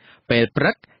នេះពេលព្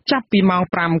រឹកចាប់ពីម៉ោង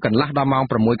 5 កន្លះដល់ម៉ោង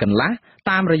 6 កន្លះ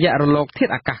តាមរយៈរលកធា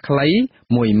តុអាកាសខ្លី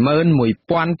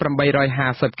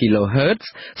 11850 kHz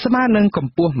ស្មើនឹងក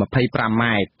ម្ពស់ 25m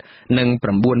និង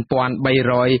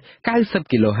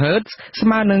 9390 kHz ស្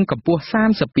មើនឹងកម្ពស់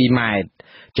 32m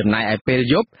ចំណែកឯពេល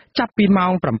យប់ចាប់ពីម៉ោ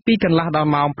ង 7 កន្លះដល់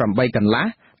ម៉ោង 8 កន្លះ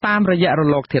តាមរយៈរ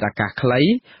លកធាតុអាកាសខ្លី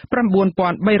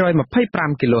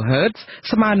 9325 kHz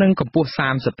ស្មើនឹងកម្ពស់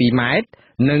 32m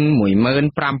និង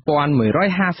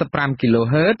 15155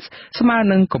 kHz ស្មើ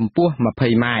នឹងកម្ពស់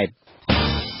 20m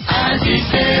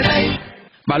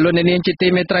បាទលោកអ្នកនាងជាទី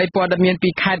មេត្រីព័ត៌មានពី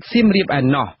ខេត្តសៀមរាបឯ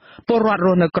ណោះពលរដ្ឋរ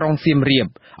ស់នៅក្រុងសៀមរាប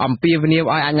អំពាវនាវ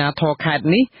ឲ្យអាជ្ញាធរខេត្ត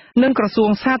នេះនិងក្រសួង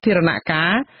សាធារណកា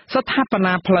រស្ថាប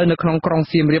នាផ្លូវនៅក្នុងក្រុង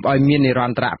សៀមរាបឲ្យមាននិរ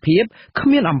ន្តរភាពគ្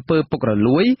មានអំពើពុករ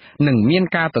លួយនិងមាន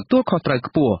ការទទួលខុសត្រូវ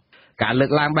ខ្ពស់ការលើ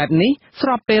កឡើងបែបនេះស្រ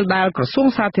បពេលដែលក្រសួង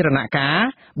សាធារណការ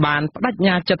បានបដិញ្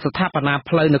ញាចិត្តស្ថាបនា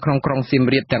ផ្លូវនៅក្នុងក្រុងសៀម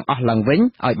រាបទាំងអស់ឡើងវិញ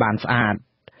ឲ្យបានស្អាត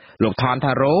លោកថន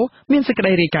ថារ៉ូមានសេចក្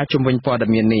តីរាយការណ៍ជុំវិញព័ត៌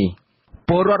មាននេះ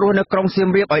ពលរដ្ឋរស់នៅក្រុងសៀម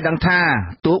រាបឲ្យដឹងថា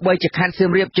ទោះបីជាខេត្តសៀម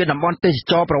រាបជាតំបន់ទេស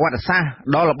ចរប្រវត្តិសាស្ត្រ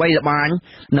ដ៏ល្បីល្បាញ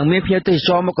និងមានភ្ញៀវទេសច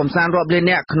រមកកម្សាន្តរាប់លាន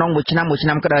នាក់ក្នុងមួយឆ្នាំ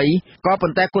ក្តីក៏ប៉ុ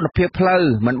ន្តែគុណភាពផ្លូវ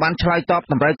មិនបានឆ្លើយតប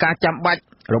តម្រូវការចាំបាច់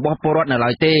របស់ពលរដ្ឋនៅឡើ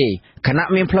យទេខណៈ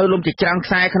មានផ្លូវលំជាច្រើន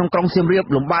ខ្សែក្នុងក្រុងសៀមរាប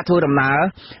លំបាកធ្វើដំណើរ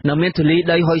នៅមានធូលី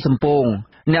ដីហុយសំពង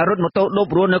អ្នករត់ម៉ូតូឌុប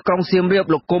រស់នៅក្រុងសៀមរាប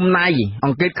លោកគុំណៃអ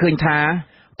ង្កេតឃើញថា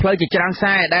ផ្លូវជាច្រើនខ្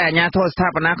សែដែលអាជ្ញាធរស្ថា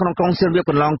បនាក្នុងក្រុងសៀមរាប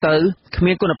កន្លងទៅគ្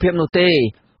មានគុណភាពនោះទេ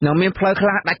នៅមានផ្លូវខ្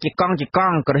លះដាច់ជាកង់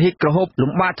ក្រហិតក្រហុប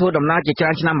លំបាកធ្វើដំណើរជាច្រើ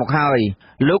នឆ្នាំមកហើយ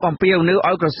លោកអំពាវនាវ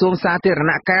ឲ្យក្រសួងសាធារ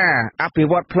ណការអភិ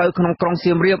វឌ្ឍផ្លូវក្នុងក្រុង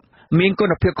សៀមរាបមានគុ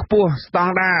ណភាពខ្ពស់ស្ត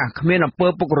ង់ដារគ្មានអំពើ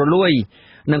ពុករលួយ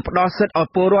និងផ្ដល់សិទ្ធិឲ្យ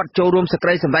ពលរដ្ឋចូលរួមសេចក្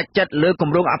តីសម្រេចចិត្តលើគ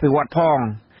ម្រោងអភិវឌ្ឍផង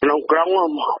ក្នុងក្រុង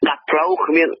ដាក់ផ្លូវ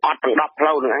គ្មានអត់ទាំង10ផ្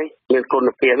លូវហ្នឹងឯងមានគុណ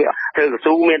ភាពធ្វើក្រ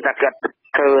សួងមានតែគាត់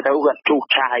ធ្វើទៅគាត់ជូស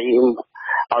ឆាយ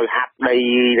ឲ្យហាត់ដី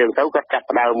ទៅគាត់ចាប់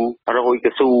ផ្ដើមរយក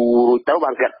ស៊ូរួចទៅ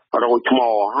បានគាត់រយថ្ម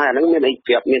ហើយអាហ្នឹងមានអី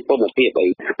ប្រាប់មានគុណភាពអី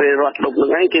ពេលរត់លុបហ្នឹង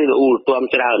ឯងគេលូលទាំ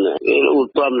ច្រើនគេលូល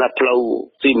ទាំថាផ្លូវ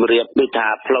សៀមរាបដូចថា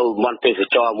ផ្លូវមន្តទេស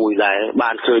ចរមួយដែរ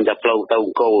បានឃើញតែផ្លូវទៅអ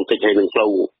ង្គរតិចហើយនឹងផ្លូ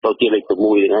វទៅជាលេខ6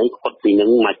ហ្នឹងឯងគាត់ពីហ្នឹង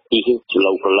មកទីឆ្ល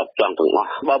ងប្រឡប់ចង់ទាំងអស់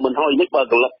បើមិនហើយនេះបើ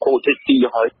ប្រឡប់ខូចទី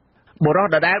ហើយបុរស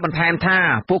ដដែលបន្ថែមថា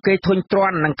ពួកគេធុញទ្រា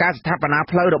ន់នឹងការស្ថាបនា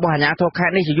ផ្លូវរបស់អាជ្ញាធរខេ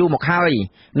ត្តនេះជាយូរមកហើយ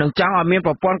នឹងចង់ឲ្យមាន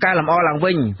ប្រព័ន្ធកែលម្អឡើង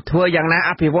វិញធ្វើយ៉ាងណា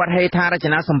អភិវឌ្ឍហេដ្ឋារច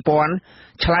នាសម្ព័ន្ធ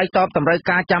ឆ្លើយតបតម្រូវ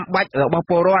ការចាំបាច់របស់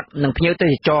ពលរដ្ឋនិងភ្ញៀវទេស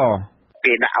ចរ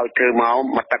គេដាក់ឲ្យធ្វើមក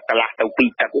មួយទឹកកន្លះទៅ2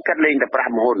ទឹកគាត់លេងតែ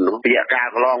5ហ៊ុនរយៈកាល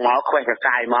កន្លងមកខ្វេះក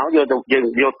កាយមកយកទៅយើង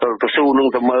យកទៅស៊ូនឹង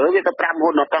ទៅមើលវាទៅ5ហ៊ុ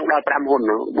នដល់ដល់5ហ៊ុន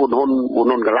4ហ៊ុ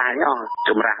នកន្លះអស់ច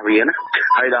ម្រាស់វាណា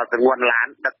ហើយដល់ទៅងន់ឡាន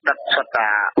ដឹកសុទ្ធតែ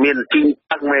មានជីង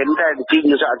ទឹកមែនតែជីង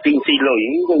សក់ជីងស៊ីលុយ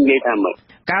យើងនិយាយថាម៉េច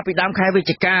កាលពីដើមខែវិច្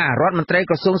ឆិការដ្ឋមន្ត្រី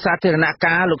ក្រសួងសាធារណ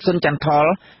ការលោកស៊ុនចន្ទថល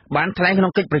បានថ្លែងក្នុ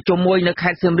ងកិច្ចប្រជុំមួយនៅខេ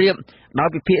ត្តសៀមរាបដោយ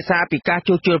ពិភាក្សាពីការ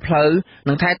ជួសជុលផ្លូវ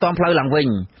និងថែទាំផ្លូវឡើងវិញ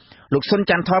លោកស៊ុន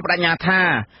ចន្ទថលបដិញ្ញាថា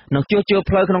នឹងជួសជុល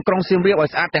ផ្លូវក្នុងក្រុងសៀមរាបឲ្យ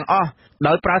ស្អាតទាំងអស់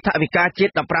ដោយប្រើថវិកាជា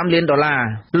តិ$15 លាន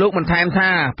លោកបន្ថែមថា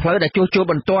ផ្លូវដែលជួសជុល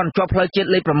បន្ទាន់ជាប់ផ្លូវជាតិ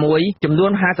លេខ6ចំនួ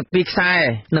ន52ខ្សែ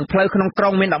និងផ្លូវក្នុងក្រុ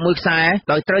ងមាន11ខ្សែ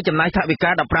ដោយត្រូវចំណាយថវិកា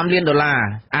$15 លាន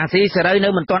អាស៊ីសេរីនៅ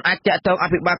មិនទាន់អាចតាក់ទងអ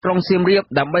ភិបាលក្រុងសៀមរាប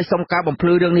ដើម្បីសុំការបំភ្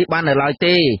លឺរឿងនេះបាននៅឡើយ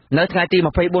ទេនៅថ្ងៃទី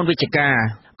24វិច្ឆិកា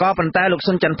ក៏ប៉ុន្តែលោក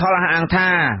ស៊ុនចន្ទថលអះអាងថា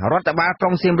រដ្ឋបាលក្រុ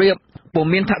ងសៀមរាប ពុំ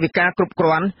មានថវិកាគ្រប់គ្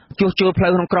រាន់ជួសជុលផ្លូ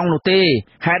វក្នុងក្រុងនោះទេ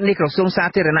ហេតុនេះក្រសួងសា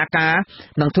ធារណការ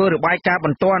នឹងធ្វើរបាយការណ៍ប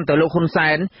ន្ទាន់ទៅលោកហ៊ុនសែ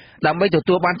នដើម្បីទ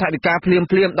ទួលបានថវិកាភ្លាម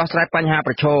ដោះស្រាយបញ្ហា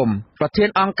ប្រឈមប្រធាន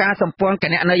អង្គការសម្ព័ន្ធគ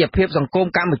ណនេយ្យភាពសង្គម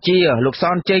កម្ពុជាលោកស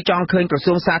នជ័យចង់ឃើញក្រ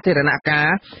សួងសាធារណការ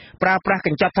ប្រើប្រាស់ក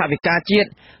ញ្ចប់ថវិកាជាតិ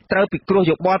ត្រូវពិគ្រោះ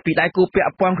យោបល់ពីដៃគូពា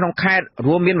ក់ព័ន្ធក្នុងខេត្ត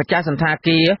រួមមានម្ចាស់សន្តា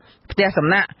គារផ្ទះសំ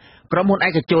ណាក់ក្រុមហ៊ុនឯ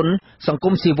កជនសង្គ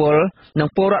មស៊ីវិលនិង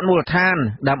ពលរដ្ឋមូលដ្ឋាន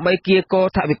ដើម្បីគៀកោ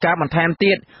ថវិកាបន្ថែម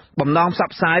ទៀតបំណងផ្ស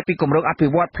ព្វផ្សាយពីគម្រោងអភិ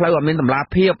វឌ្ឍផ្លូវឲ្យមានតម្លា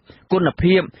ភាពគុណ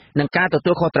ភាពនិងការទ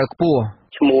ទួលខុសត្រូវខ្ពស់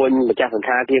ឈ្មោះម្ចាស់សន្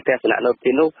តាគារផ្ទះសំណាក់នៅ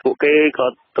ទីនោះពួកគេក៏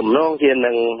ទំនងជា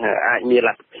នឹងអាចមានល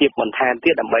ទ្ធភាពបន្ថែម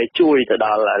ទៀតដើម្បីជួយទៅដ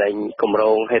ល់គម្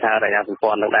រោងហេដ្ឋារចនាសម្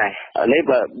ព័ន្ធនឹងដែរនេះ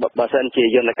បើសិនជា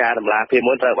យន្តការតម្លាភាព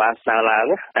មួយត្រូវបានស្នើឡើង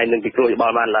ហើយនឹងពិគ្រោះយោប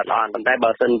ល់បានល្អល្អប៉ុន្តែ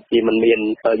បើសិនជាមិនមាន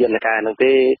យន្តការនឹង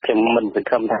ទេខ្ញុំមិនសង្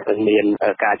ឃឹមថានឹងមាន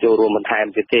ការចូលរួមបន្ថែម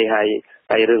ទៀតទេហើយ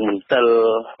រឿងមន្ទិល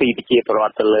ពីប្រជាពលរ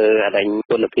ដ្ឋទៅលើ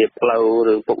គុណភាពផ្លូវ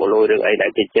ឬពុករលួយរឿងអីដែ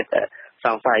លគេចិត្តស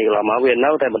ង្ស័យកន្លងមកវានៅ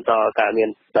តែបន្តកើតមាន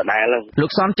ដដែលហ្នឹងលោ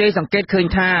កសំជ័យសង្កេតឃើញ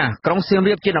ថាក្រុងសៀម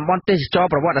រាបជាតំបន់ទេសចរ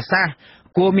ប្រវត្តិសាស្ត្រ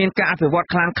គួរមានការអភិវឌ្ឍ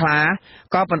ខ្លាំងក្លា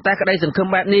ក៏ប៉ុន្តែក្តីសង្ឃឹម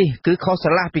បែបនេះគឺខុសស្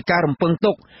រឡះពីការរំពឹង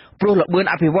ទុកព្រោះល្បឿន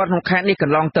អភិវឌ្ឍក្នុងខេត្តនេះក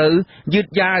ន្លងទៅយឺត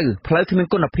យ៉ាវផ្លូវគ្មាន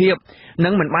គុណភាពនិ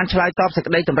ងមិនបានឆ្លើយតបសេច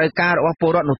ក្តីតម្រូវការរបស់ពល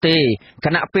រដ្ឋនោះទេខ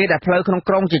ណៈពេលដែលផ្លូវក្នុង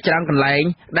ក្រុងជាច្រើនកន្លែង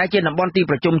ដែលជាតំបន់ទី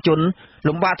ប្រជុំជន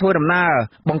លំបាកធ្វើដំណើរ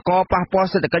បង្កប៉ះពាល់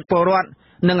សេដ្ឋកិច្ចពលរដ្ឋ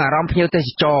និងអារម្មណ៍ភ្ញៀវទេស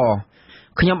ចរ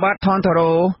ខ្ញុំបាទថនតា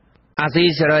រ៉ូអាស៊ី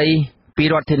សេរីពី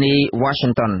រដ្ឋធានី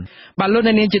Washington បាទលោក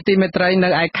អ្នកនាងជាទីមេត្រីនៅ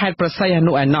ឯខេត្តប្រស័យហ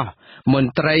នុឯណោះមន្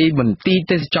ត្រីមន្ទីរ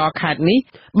ទេសចរខេត្តនេះ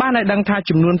បានឲ្យដឹងថា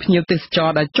ចំនួនភ្ញៀវទេសចរ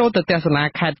ដែលចូលទៅទស្សនា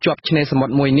ខេត្តជាប់ឆ្នេរសមុ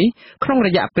ទ្រមួយនេះក្នុងរ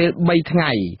យៈពេល3ថ្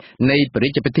ងៃនៃព្រះរា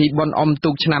ជពិធីបុណ្យអុំទូ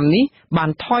កឆ្នាំនេះបាន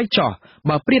ថយចុះ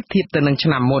បើប្រៀបធៀបទៅនឹងឆ្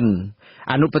នាំមុន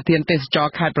អនុប្រធានទេសចរ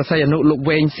ខេត្តប្រស័យហនុលោក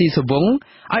វែងស៊ីសវង្ស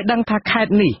ឲ្យដឹងថាខេត្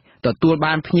តនេះទទួល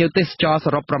បានភ្ញៀវទេសចរស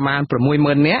រុបប្រមាណ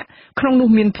 60000 នាក់ក្នុងនោះ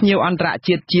មានភ្ញៀវអន្តរ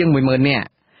ជាតិជាង 10000 នាក់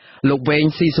លោកវែង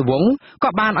ស៊ីសវង្សក៏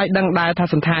បានឲ្យដឹងដែរថា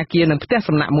សន្តាគារនិងផ្ទះ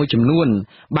សំណាក់មួយចំនួន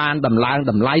បានដំឡើង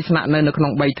តម្លៃស្នាក់នៅក្នុ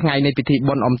ង3ថ្ងៃនៃពិធី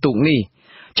បុណ្យអុំទូកនេះ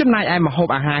ចំណែកឯម្ហូប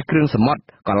អាហារគ្រឿងសមុទ្រ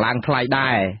ក៏ឡើងថ្លៃ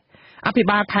ដែរអភិ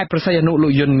បាលខេត្តប្រស័យហនុលោ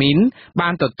កយុនមីនបា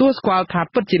នទទួលស្គាល់ថា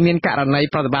ពិតជាមានករណី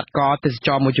ប្រតិបត្តិការទេសច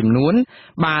រមួយចំនួន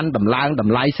បានដំឡើងត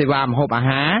ម្លៃសេវាម្ហូបអា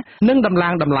ហារនិងដំឡើ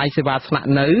ងតម្លៃសេវាស្នាក់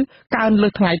នៅកើនលើ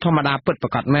សថ្ងៃធម្មតាពិតប្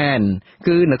រាកដមែន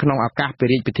គឺនៅក្នុងឱកាសព្រះ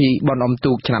រាជពិធីបុណ្យអុំ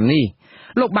ទូកឆ្នាំនេះ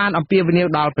លោកបានអំពាវនាវ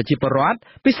ដល់ប្រជាពលរដ្ឋ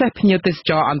ពិសេសភ្ញៀវទេស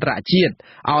ចរអន្តរជាតិ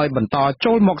ឲ្យបន្ត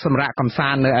ចូលមកសម្រាកកម្សា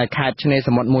ន្តនៅឯខេត្តឆ្នេរស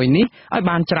មុទ្រមួយនេះឲ្យ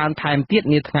បានច្រើនថែមទៀត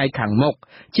នាថ្ងៃខាងមុខ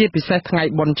ជាពិសេសថ្ងៃ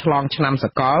បុណ្យឆ្លងឆ្នាំស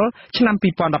កលឆ្នាំ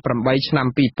2018ឆ្នាំ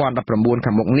2019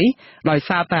ខាងមុខនេះដោយ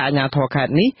សារតែអាជ្ញាធរខេត្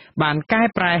តនេះបានកែ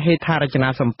ប្រែហេដ្ឋារចនា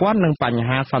សម្ព័ន្ធនិងបញ្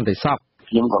ហាសន្តិសុខ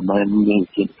ខ្ញុំក៏មិនមាន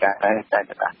ជាការតែ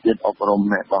កតាទៀតអប់រំ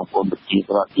អ្នកបងប្អូនប្រជាព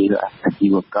លរដ្ឋជាអាជី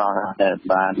វករដែល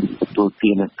បានទទួល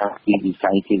ទានការពីវិ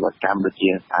ស័យសេវាកម្មដូចជា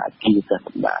អាជីវក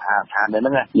ម្មអាហារហ្នឹ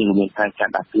ងយើងមានការចា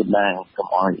ត់ដាក់ទៀតដែរកុំ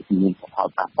ឲ្យមានផល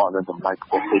ប៉ះពាល់ដល់តម្លៃខ្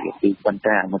ពស់ពេកពីប៉ុន្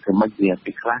តែមកធ្វើម៉េចវា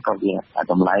ពីខ្លះក៏វា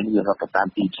តម្លៃវារត់ទៅតាម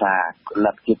ទីផ្សារល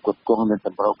ទ្ធភាពគ្រប់គ្រងនិងស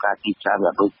ម្រុកការទីផ្សារវា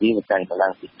ដូចជាតែឡើ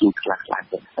ងពីទូខ្លះ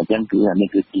ទៅអញ្ចឹងគឺនេះ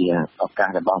គឺជាឱកាស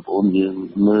ដែលបងប្អូនយើង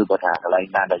មើលបើថាកន្លែង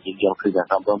ណាដែលយើងយកគឺការ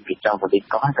កំពុងពីចង់ប្រទេស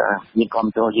ក៏មានគ្រប់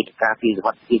គ្រងយន្តការពីសុវ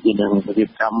ត្ថិភាពជានឹងរៀប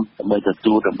ចំដើម្បីទ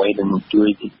ទួលដើម្បីនឹងជួយ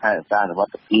ពីថែរក្សាសុវ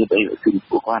ត្ថិភាពឲ្យគឺ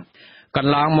ពួកគាត់ក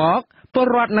ន្លងមកពល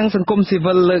រដ្ឋនិងសង្គមស៊ី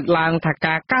វិលលើកឡើងថា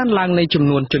ការកើនឡើងនៃចំ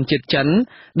នួនជនជាតិចិន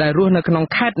ដែលរស់នៅក្នុង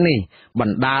ខេត្តនេះប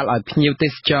ណ្ដាលឲ្យភ្ញៀវទេ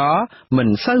សចរមិន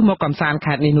សូវមកកម្សាន្ត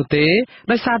ខេត្តនេះនោះទេ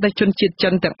ដោយសារតែជនជាតិចិ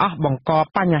នទាំងអស់បង្ក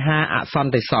បញ្ហាអស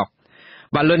ន្តិសុខ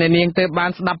បាទលោកអ្នកនាងទើបបា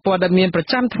នស្ដាប់ព័ត៌មានប្រ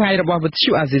ចាំថ្ងៃរបស់វិទ្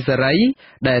យុអាស៊ីសេរី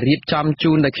ដែលរៀបចំ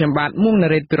ជូនដោយខ្ញុំបាទមួងណា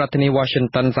រ៉េតពីរដ្ឋធានី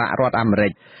Washington សហរដ្ឋអាមេរិ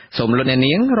កសូមលោកអ្នក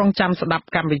នាងរងចាំស្ដាប់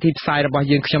កម្មវិធីផ្សាយរបស់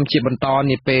យើងខ្ញុំជាបន្ត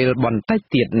នាពេលបន្តិច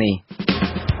ទៀតនេះ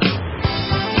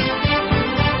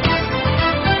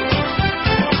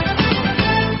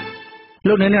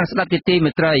លោកអ្នកនាងស្ដាប់ជាទី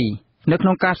មេត្រីនៅក្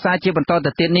នុងការផ្សាយជាបន្ត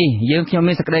ទៅទៀតនេះយើងខ្ញុំ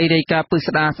មានសេចក្តីរាយការណ៍ពិ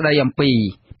ស្ដារស្ដីអំពី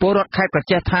ពលរដ្ឋខេត្តប្រ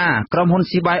ជែកថាក្រុមហ៊ុន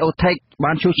ស៊ីបាយអូថេក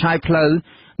បានឈូសឆាយផ្លូវ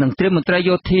និងត្រៀមមន្ត្រី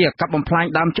យោធាកាប់បំផ្លាញ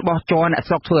ដើមច្បោះជ័រអ្នក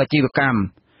ស្រុកធ្វើអាជីវកម្ម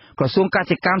ក្រសួងក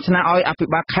សិកម្មស្នើឲ្យអភិ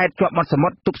បាលខេត្តជាប់មាត់សមុ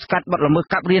ទ្រទប់ស្កាត់បទល្មើស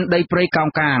កាប់រានដីព្រៃកោង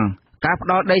កាងការផ្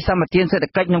ដល់ដីសម្បត្តិសេដ្ឋ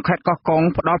កិច្ចក្នុងខេត្តកោះកុង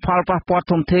ផ្ដល់ផលប៉ះពាល់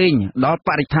ធំធេងដល់ប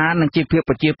រិស្ថាននិងជីវភាព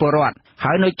ប្រជាពលរដ្ឋ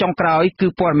ហើយនៅចុងក្រោយគឺ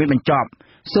ព័ត៌មានបញ្ចប់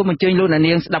សូមអញ្ជើញលោកអ្នក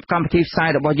នាងស្ដាប់កម្មវិធីផ្សាយ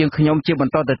របស់យើងខ្ញុំជាប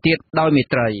ន្តទៅទៀតដោយមេ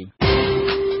ត្រី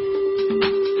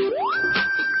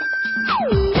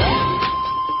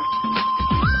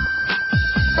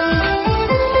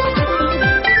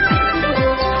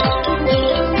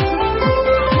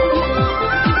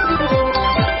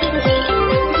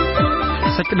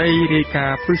សេចក្តីរាយកា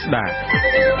រណ៍ពិស្ដារ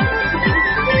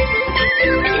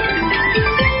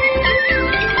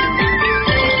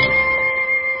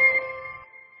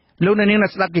លោកនាង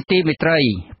ស្ដាប់ជាទីមេត្រី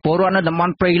ពលរដ្ឋនៅតំប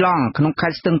ន់ព្រៃឡង់ក្នុងខេ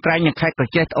ត្តស្ទឹងត្រែងនិងខេត្តក្រ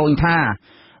ចេះត្អូញថា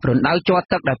រណ្ដៅជាប់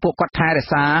ទឹកដែលពួកគាត់ថែរ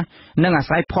ក្សានិងអា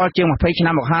ស្រ័យផលជាង20ឆ្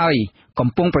នាំមកហើយកំ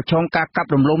ពុងប្រឈមការកាប់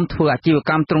រំលំធ្វើអាជីវ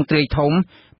កម្មទ្រង់ទ្រាយធំ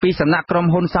ពីសំណាក់ក្រុម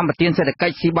ហ៊ុនសម្បត្តិសេដ្ឋកិ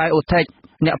ច្ច Symbiotic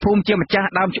អ្នកភូមិជាម្ចាស់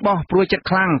ដើមច្បោះព្រួយចិត្ត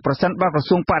ខ្លាំងប្រសិនបើក្រ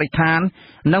សួងបរិស្ថាន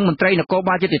និងមន្ត្រីនគរ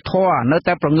បាលយុតិធធនៅ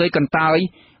តែប្រងើយកន្តើយ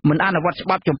មិនអនុវត្តច្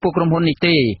បាប់ចំពោះក្រុមហ៊ុននេះ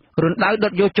ទេរណ្ដៅដុ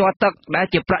តយកជ័រទឹកដែល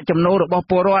ជាប្រាក់ចំណូលរបស់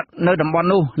ពលរដ្ឋនៅតំបន់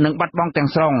នោះនឹងបាត់បង់ទាំង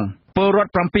ស្រុងពលរដ្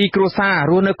ឋ7គ្រួសារ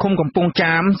រស់នៅឃុំកំពង់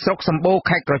ចាមស្រុកសម្បូរ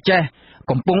ខេត្តក្រចេះ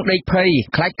កំពុងដេកភ័យ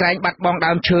ខ្លាចក្រែងបាត់បង់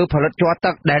ដើមឈើផលិតជ័រ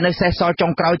ទឹកដែលនៅសេសសល់ចុ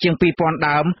ងក្រោយជាង 2000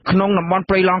 ដើមក្នុងតំបន់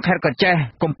ព្រៃឡង់ខេត្តក្រចេះ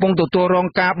កំពុងទទួលរង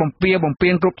ការបំពា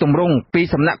នគ្រប់ទម្រង់ពី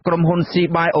សំណាក់ក្រុមហ៊ុន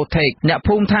Symbiotic អ្នក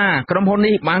ភូមិថាក្រុមហ៊ុន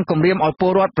នេះបានគំរាមឲ្យព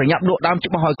លរដ្ឋប្រញាប់លក់ដើម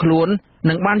ច្បាស់ឲ្យខ្លួន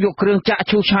និងបានយកគ្រឿងចាក់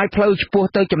ឈូសឆាយផ្លូវឆ្ពោះ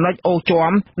ទៅចំណុចអូ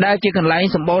ជាំដែលជាកន្លែង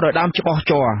សម្បូរដោយដើមច្បាស់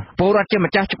ជ័រពលរដ្ឋជា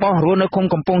ម្ចាស់ច្បាស់រស់នៅឃុំ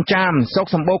កំពង់ចាមស្រុក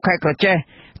សម្បូរខេត្តក្រចេះ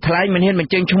ថ្លែងមិនហ៊ានប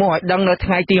ញ្ចេញឈ្មោះឲ្យដឹងនៅថ្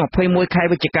ងៃទី21ខែ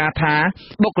វិច្ឆិកាថា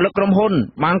បុគ្គលិកក្រុមហ៊ុន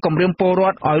បានគំរាមពលរ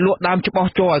ដ្ឋឲ្យលក់ដើមច្បាស់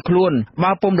ជ័រឲ្យខ្លួន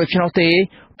បើពុំដូច្នោះទេ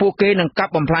ពួកគេនឹងកា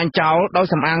ប់បំផ្លាញចោលដោយ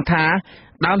សំអាងថា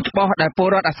ដើមច្បាស់ដែលពល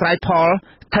រដ្ឋអាស្រ័យផល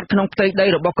ស្ថិតក្នុងផ្ទៃដី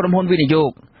របស់ក្រុមហ៊ុនវិនិយោ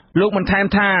គលោកបន្ថែម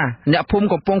ថាអ្នកភូមិ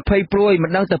កំពុងភ័យព្រួយមិ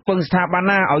នដឹងទៅពឹងស្ថាប័ន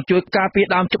ណាឲ្យជួយការពារ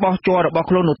ដើមច្បាស់ជ័ររបស់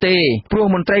ខ្លួននោះទេព្រោះ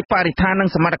មន្ត្រីបរិស្ថាននិង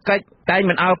សមត្ថកិច្ចតែ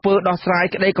មិនអើពើដោះស្រាយ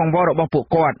ក្តីកង្វល់របស់ពួក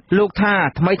គាត់លោកថា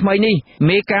ថ្មីនេះ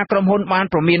មេការក្រុមហ៊ុនបាន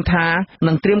ប្រមានថា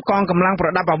នឹងត្រៀមកងកម្លាំងប្រ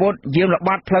ដាប់អាវុធយាមល្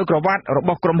បាតផ្លូវក្រវ៉ាត់រប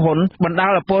ស់ក្រុមហ៊ុនបណ្ដា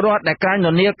លឲ្យពលរដ្ឋដែលក្រាញន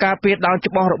នាការពារដើម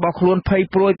ច្បាស់របស់ខ្លួនភ័យ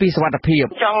ព្រួយពីសុវត្ថិភាព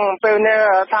ចង់ពេលនេះ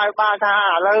ថាបាទថា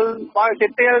ឥឡូវបើទៅ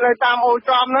ទៀលនៅតាមអូ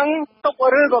ចំហ្នឹងទុក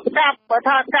ឬក៏កាប់បើ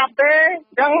ថាកាប់ទេ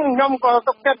អញ្ចឹងខ្ញុំក៏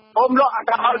ទុកចិត្តព្រមលក់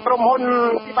ទៅឲ្យក្រុមហ៊ុន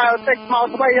បែបតិចមក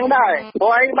ស្បីហ្នឹងដែរព្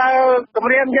រោះឯងបើគ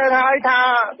ម្រាមយើងហើយថា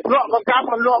លក់ក៏កាប់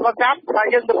មិនលក់ក៏កាប់តែ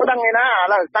យើងទៅដឹងឯណាឥ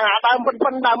ឡូវតាំងអាដើម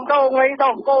ប៉ុនដើមដូងអីដ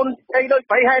ល់កូនអីដូច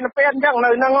3ហើយនៅពេលអញ្ចឹងនៅ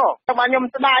ហ្នឹងតែបើខ្ញុំ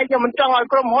ស្ដាយខ្ញុំមិនចង់ឲ្យ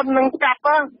ក្រុមហ៊ុននឹងកាប់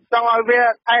ចង់ឲ្យវា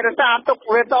ថែរក្សាទុក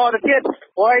វាតទៅទៀត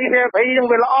ព្រោះឯងវាព្រៃនឹង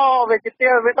វាល្អវាជាទៀ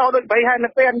លវាតដូច3ហើយនៅ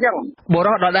ពេលអញ្ចឹងបុរ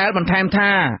សដដែលបន្ថែមថា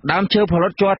ដើមឈើផលិ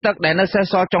តជ័រទឹកដែលនៅសេស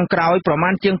សល់ចុងក្រោយប្រមា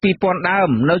ណជាង 2000 ដើម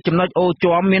នៅចំណុចអូ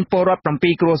ជាំមានពលរដ្ឋ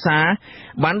7គ្រួសារ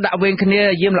បានដាក់វេនគ្នា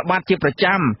យាមល្បាតជាប្រ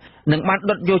ចាំនិងបាន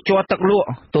ដុតយកជ័រទឹកលក់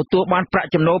ទទួលបានប្រាក់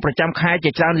ចំណូលប្រចាំខែជា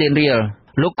ច្រើនលានរៀល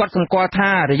លោកគាត់សម្គាល់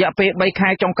ថារយៈពេល3ខែ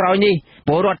ចុងក្រោយនេះព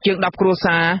លរដ្ឋជាង10គ្រួ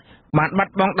សារបានបា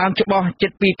ត់បង់ដើមច្បាស់ជិ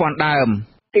ត 2000 ដើម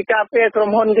ពីការពារក្រុម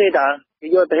ហ៊ុនគេតាគេ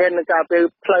យកទៅហ៊ាននឹងការពារ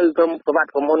ផ្លូវប្រវត្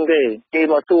តិក្រុមហ៊ុនគេ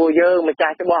មកសួរយើងម្ចា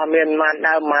ស់ច្បាស់មានប៉ុន្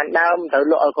មានដើមត្រូវ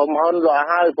លក់ឲ្យក្រុមហ៊ុនលក់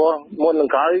ឲ្យព្រោះមុននឹង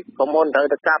ក្រោយក្រុមហ៊ុនត្រូវ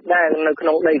ទៅកាប់ដែរនៅក្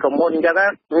នុងដីក្រុមហ៊ុនអញ្ចឹង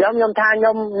ខ្ញុំថាខ្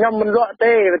ញុំមិនលក់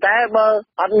ទេតែបើ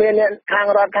អត់មានអ្នកខាង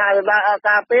រដ្ឋាភិបាល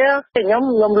ការពារខ្ញុំ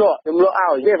លក់ឲ្យ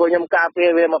វាព្រោះខ្ញុំការពារ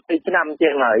វា20ឆ្នាំជា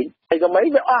ងហើយហើយក៏មិន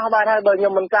វាអស់បាត់ហើយបើខ្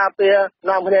ញុំមិនការពារ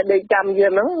នាំគ្នាដេកចាំយើ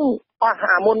ងហ្នឹងអស់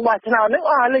អាមុនបោះឆ្នោតនេះ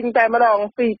អស់លីងតែម្ដង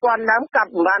 2000 ដើមកាប់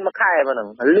ប្រហែលមួយខែប៉ុណ្ណឹង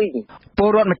លីងពល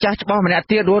រដ្ឋម្ចាស់ច្បាស់ម្នាក់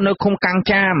ទៀតរស់នៅឃុំកាំង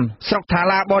ចាមស្រុកថា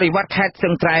ឡាបរិវត្តខេត្តស្ទឹ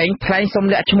ងត្រែងថ្លែងសុំ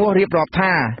លាក់ឈ្មោះរៀបរាប់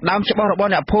ថាដើមច្បាស់របស់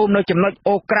អ្នកភូមិនៅចំណុច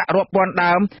អូក្រាក់រាប់ពាន់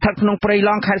ដើមស្ថិតក្នុងព្រៃឡ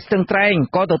ង់ខេត្តស្ទឹងត្រែង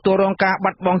ក៏ទទួលរងការ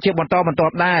បាត់បង់ជាបន្តបន្ទា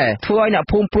ប់ដែរធ្វើឲ្យអ្នក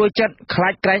ភូមិព្រួយចិត្តខ្លា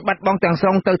ចក្រែងបាត់បង់ទាំងស្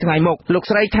រុងទៅថ្ងៃមុខលោក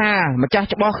ស្រីថាម្ចាស់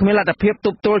ច្បាស់គ្មានលទ្ធភាពទ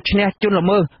ប់ទល់ឈ្នះជនល្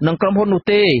មើសនឹងក្រុមហ៊ុននោះ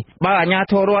ទេបើអាជ្ញា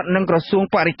ធររដ្ឋនិងក្រសួង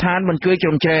បរិស្ថានមិនជួយជ្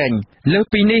រោមជ្រែងលើស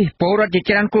ពីនេះពលរដ្ឋជា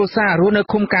ច្រើនគ្រួសាររស់នៅ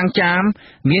ឃុំកាំងចាម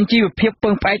មានជីវភាពពឹ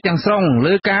ងផ្អែកទាំងស្រុង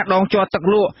លើការដងជ័រទឹក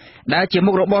លក់ដែលជា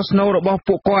មុខរបរស្នូលរបស់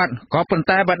ពួកគាត់ក៏ប៉ុន្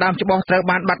តែបើដើមច្បាស់ត្រូវ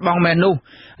បានបាត់បង់មែននោះ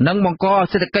នឹងបង្ក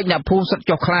សេដ្ឋកិច្ចអ្នកភូមិសុទ្ធ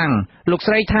ចុះខ្លាំងលោក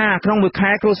ស្រីថាក្នុងមួយ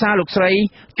ខែគ្រួសារលោកស្រី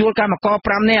ជួលកម្មករ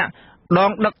5នាក់ដ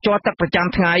ងដឹកជ័រទឹកប្រចាំ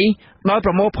ថ្ងៃដោយ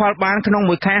ប្រមូលផលបានក្នុង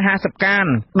មួយខែ50កាន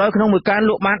ដោយក្នុងមួយកាន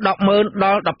លក់បាន 100000 ដ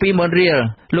ល់ 120,000 រៀល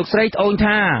លោកស្រីត្អូញ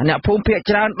ថាអ្នកភូមិភាគ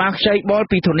ច្រើនបានខ្ចីបុល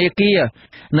ពីធនាគារ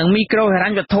និងមីក្រូហិរ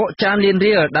ញ្ញវត្ថុច្រើនលាន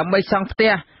រៀលដើម្បីសង់ផ្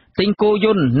ទះទិញគោយ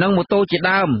ន្តនិងម៉ូតូជា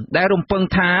ដើមដែលរំពឹង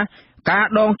ថាការ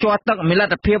ដងជ័រទឹកមានល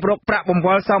ទ្ធភាពរកប្រាក់បង្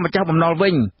វិលសងម្ចាស់បំណុលវិ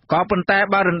ញក៏ប៉ុន្តែ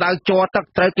បើរណ្ដៅជ័រទឹក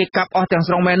ត្រូវគេកាប់អស់ទាំង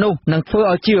ស្រុងមែននោះនឹងធ្វើ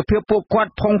ឲ្យជីវភាពពួកគា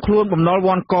ត់ផុងខ្លួនបំណុល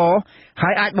វាន់កហើ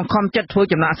យអាចបង្ខំចិត្តធ្វើ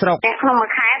ចំណាកស្រុកក្នុងមួ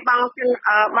យខែប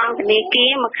ង់ធនាគា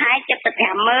រមួយខែ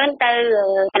 75,000 ទៅ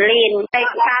ពលានតែ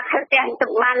ការធ្វើផ្ទះទឹក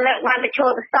បានលើកបានទៅឈរ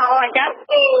ទៅសអញ្ចឹង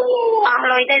អស់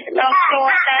លុយទៅដកជ័រ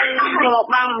ទៅយក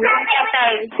បង់អញ្ចឹងទៅ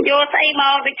យកស្អីម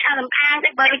កដូចថាសំខាន់ទៅ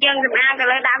បើយើងសំខាន់ទៅ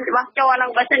លើដើមរបស់ជ័រហ្នឹ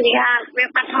ងបើសិនជាវា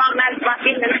បាត់បង់ដើមរបស់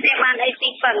ទីនឹងស្ទះបានអីទី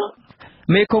ពឹង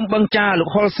មេឃុំបឹងចាលោក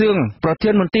ហុលសឿងប្រធា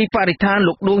នមន្ត្រីបរិស្ថាន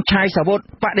លោកដួងឆៃសាវុត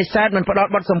បដិសេធមិនផ្ដល់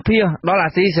បទសម្ភាសន៍ដល់អា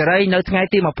ស៊ីសេរីនៅថ្ងៃ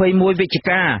ទី21វិច្ឆិ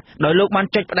កាដោយលោកបាន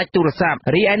ចុចផ្ដាច់ទូរស័ព្ទ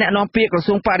រីឯអ្នកនាំពាក្យក្រ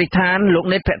សួងបរិស្ថានលោក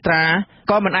ណេតភត្រា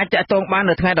ក៏មិនអាចតាក់ទងបាន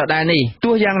នៅថ្ងៃដដែលនេះ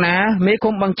ទោះយ៉ាងណាមេ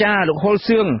ឃុំបឹងចាលោកហុល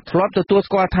សឿងធ្លាប់ទទួល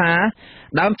ស្គាល់ថា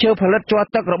ដើមឈើផលិតជ័រ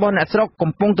ទឹករបស់អ្នកស្រុក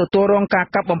កំពុងទទួលរងការ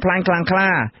កាប់បំផ្លាញខ្លាំងក្លា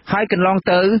ហើយកន្លង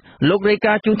ទៅលោករាយ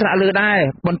ការណ៍ជូនថ្នាក់លើដែរ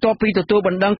បន្ទាប់ពីទទួលប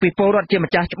ណ្ដឹងពីពលរដ្ឋជា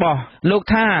ម្ចាស់ច្បាស់លោក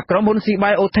ថាក្រុមហ៊ុន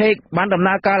Sibiotek បានដំ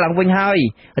ណើរការឡើងវិញហើយ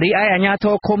រីឯអាជ្ញាធ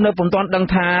រឃុំនៅពុំទាន់ដឹង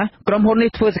ថាក្រុមហ៊ុននេះ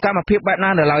ធ្វើសកម្មភាពបែបណា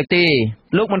នៅឡើយទេ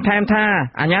លោកបន្ថែមថា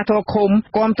អាជ្ញាធរឃុំ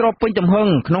គាំទ្រពេញទំហឹង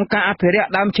ក្នុងការអភិរក្ស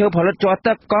ដើមឈើផលិតជ័រ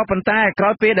ទឹកក៏ប៉ុន្តែក្រោ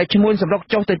យពេលដែលឈ្មួញសម្រុក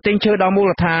ចុះទៅទិញឈើដល់មូល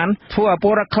ដ្ឋានធ្វើឲ្យព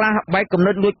លរដ្ឋខ្លះបែកគំ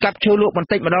និតលួចកាប់ឈើលក់បន្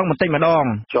តិចម្ដង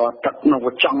ជ័រទឹកនៅ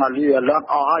ចង់ឲ្យលឿន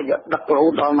អស់ហើយដឹករហូ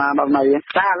តដល់ណាដល់ណី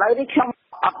តែឥឡូវនេះខ្ញុំ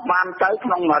អត់បានទៅក្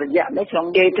នុងរយៈនេះក្នុង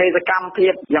និយាយទេសកម្មភា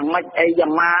ពយ៉ាងម៉េចអីយ៉ា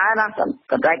ងម៉ាណា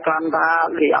ក៏តែគ្រាន់ថា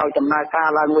គេឲ្យដំណើរការ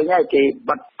ឡើងវិញហើយគេ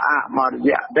បិទមករ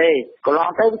យៈទេកន្លង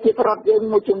ទៅជាប្រវត្តិយើង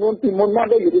មួយចំនួនពីមុនមក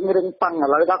ដូចរឿងរឹងប៉ឹងឥ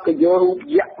ឡូវដល់គេយករូប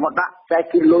យៈមកដាក់តែ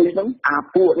គឺលុយហ្នឹង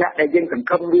ពួកអ្នកដែលយើងសង្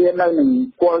ឃឹមវានៅនឹង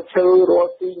គល់ឈើរ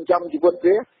ស់ទីចិញ្ចឹមជីវិត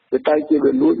វាទៅជា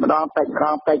វាលួចម្ដងតិចម្ដ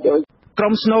ងតិចអើយក្រុ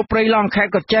មស្នូព្រៃឡង់ខេត្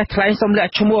តកោះចេះថ្លែងសំលា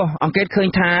ក់ឈ្មោះអង្កេតឃើញ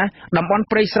ថាតំបន់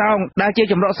ព្រៃស្រោងដែលជា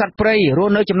ចម្រោះសត្វព្រៃរ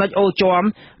ស់នៅចំណុចអូជាំ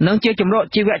និងជាចម្រោះ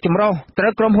ជីវៈចម្រុះត្រូ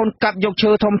វក្រុមហ៊ុនកាប់យក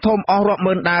ឈើធំអស់រាប់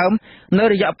ម៉ឺនដើមនៅ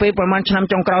រយៈពេលប្រមាណឆ្នាំ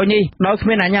ចុងក្រោយនេះដោយគ្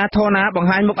មានអាជ្ញាធរណាបង្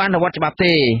ហាញមុខអនុវត្តច្បាប់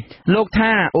ទេលោក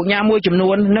ថាឧញ្ញាមួយចំ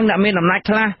នួននិងអ្នកមានអំណាច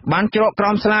ខ្លះបានច្រកក្រោ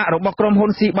មស្លាករបស់ក្រុមហ៊ុ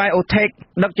ន Sibiotek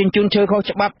ដឹកជញ្ជូនឈើខុស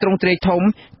ច្បាប់ទ្រង់ទ្រាយធំ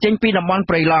ចេញពីតំបន់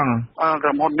ព្រៃឡង់ក្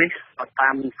រុមហ៊ុននេះតា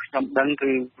មខ្ញុំដឹង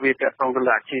គឺវាទាក់ទងទៅ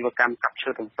លើអាជីវកម្មកាប់ឈើ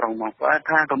ទាំងស្រុងមកព្រោះ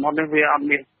ថាក្រុមហ៊ុននេះវាអត់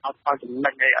មានអត់ផលចំណេ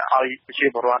ញអីឲ្យប្រជា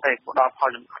ពលរដ្ឋទេផ្ដល់ផល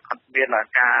ចំណេញអត់មាន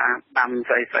ការដាំ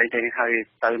ស្អីទេហើយ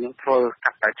ទៅនឹងធ្វើ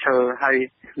កាប់តែឈើហើយ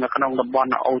នៅក្នុងតំបន់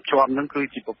អូជាំហ្នឹងគឺ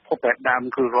ជាប្រភពដែលដើម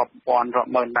គឺរាប់ពាន់រាប់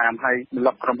ម៉ឺនដើមហើយម្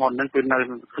លឹកក្រុមហ៊ុនហ្នឹងគឺនៅ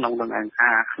ក្នុងនឹង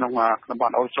ក្នុងតំប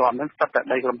ន់អូជាំហ្នឹងស្ថិតតែ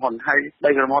ដីក្រុមហ៊ុនហើយ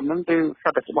ដីក្រុមហ៊ុនហ្នឹងគឺស្ថិ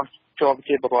តតែច្បាស់ជាប់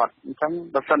ជាពលរដ្ឋអញ្ចឹង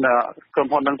បើសិនតែក្រុម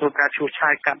ហ៊ុននឹងធ្វើការឈូសឆា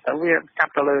យកាត់ទៅវាកា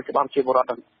ត់ទៅលើច្បាប់ជាពលរដ្ឋ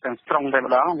ទាំងស្រុងតែ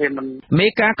ម្ដងវាមិនមេ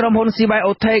ការក្រុមហ៊ុន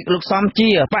Sibiotek លោកសំជា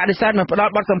បដិសេធមិនផ្ដ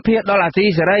ល់បទសម្ភាសន៍ដល់អាស៊ី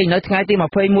សេរីនៅថ្ងៃទី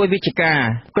21វិច្ឆិកា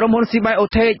ក្រុមហ៊ុន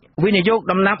Sibiotek វិនិយោគ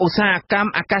ដំណាំឧស្សាហកម្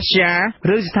មអាកាសយ៉ា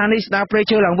ឬស្ថានីយ៍ស្ដារព្រៃ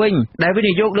ឈើឡើងវិញដែលវិ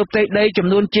និយោគលើផ្ទៃដីចំ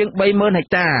នួនជាង 30,000 ហិក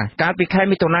តាកាលពីខែ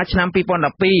មិថុនាឆ្នាំ2012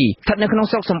ស្ថិតនៅក្នុង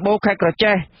ស្រុកសម្បូរខេត្តក្រ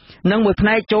ចេះនិងមួយផ្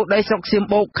នែកចូលដីស្រុកសៀម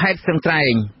បូកខេត្តស្ទឹងត្រែ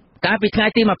ងកាលពីថ្ងៃ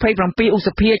ទី27ឧស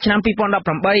ភាឆ្នាំ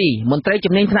2018មន្ត្រី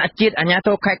ជំនាញថ្នាក់ជាតិអាជ្ញាធ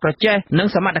រខេត្តក្រចេះនិង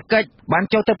សមត្ថកិច្ចបាន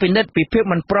ចុះទៅពិនិត្យពីភាព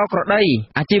មិនប្រក្រតី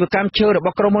អាជីវកម្មឈើរប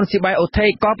ស់ក្រុមហ៊ុន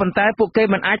Sibiotek ក៏ប៉ុន្តែពួកគេ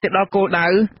មិនអាចទៅដល់គោលដៅ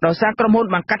ដោយសារក្រុមហ៊ុន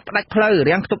បានកាត់ផ្ដាច់ផ្លូវ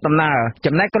រាំងខ្ទប់ដំណើរ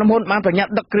ចំណែកក្រុមហ៊ុនបានប្រញាប់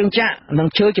ដឹកគ្រឿងចក្រនិង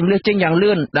ឈើជម្លៀសចេញយ៉ាង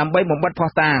លឿនដើម្បីបំបត្តិភ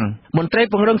ស្តុតាងមន្ត្រី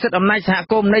ពង្រឹងសិទ្ធិអំណាចសហ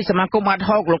គមន៍នៃសមាគមអាត់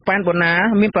ហុកលោកប៉ែនបូណា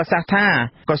មានប្រសាសន៍ថា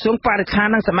ក្រសួងបរិស្ថាន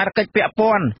និងសមាជិកពាក់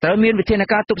ព័ន្ធត្រូវមានវិធាន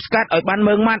ការទប់ស្កាត់ឲ្យបាន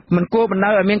ម៉ឺងម៉ាត់មិនគួរបណ្តោ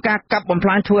យឲ្យមានការកាប់បំផ្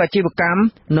លាញធ្វើអាជីវកម្ម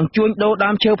និងជួញដូរដើ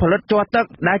មឈើផលិតជ័រទឹក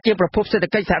ដែលជាប្រភពសេដ្ឋ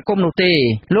កិច្ចសហគមន៍នោះទេ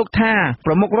លោកថា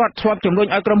ប្រមុខរដ្ឋធ្លាប់ជំរុញ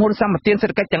ឲ្យក្រុមហ៊ុនសម្បទានសេ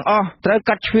ដ្ឋកិច្ចទាំងអស់ត្រូវ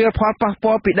កាត់ជ្រឿផលប៉ះ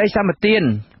ពាល់ពីដីសម្បទាន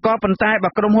ក៏ប៉ុន្តែបើ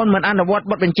ក្រុមហ៊ុនមិនអនុវត្ត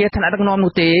បទបញ្ជាថ្នាក់ដឹកនាំ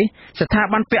នោះទេស្ថា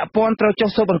ប័នពាក់ព័ន្ធត្រូវចុះ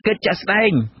ស៊ើបអង្កេតជាក់ស្ដែ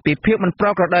ងពីភាពមិនប្រ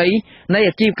ក្រតីនៃ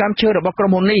អាជីវកម្មឈើរបស់ក្រុ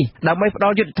មហ៊ុននេះដើម្បីផ្ដ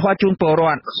ល់យុត្តិធម៌ជូនពលរ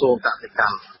ដ្ឋក្រសួងកសិក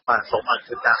ម្មបាទសូមឲ្យ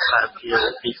ធ្វើការស្រាវជ្រាវ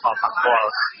ពីផលប៉ះពាល់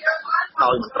ដោ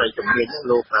យមន្ត្រីជំនាញ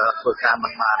លោកធ្វើការមិ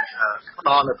នបានផ្ដ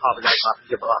ល់នូវផលប្រយោជន៍ដល់ប្រ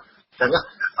ជាពលរដ្ឋអញ្ចឹង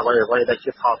អ្វីដែល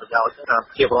ជាផលប្រយោជន៍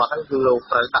ជាពលរដ្ឋហ្នឹងគឺលោក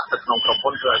ត្រូវដាក់ទៅក្នុងក្រុម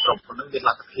ហ៊ុនគឺឲ្យក្រុមហ៊ុនហ្នឹងមានល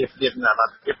ទ្ធភាពក្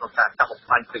នុងការកាប់បំផ្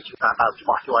លាញព្រៃឈើដើមច្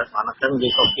បាស់ជួយបានអញ្ចឹងនិយា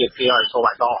យទៅទៀតគេឲ្យសូម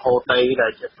ឲ្យដកហូតដីដែ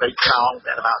លជាព្រៃស្រោង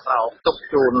តែកណ្ដាលស្រោងទុក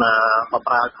ជូនប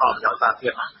ម្រើផលប្រយោជន៍សាធា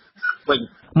រណៈវិញ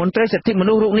មន្ត្រីសិទ្ធិម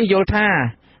នុស្សរូបនេះយល់ថា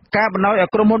ការបណ្តោយឲ្យ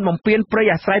ក្រុមហ៊ុនបំពានព្រៃ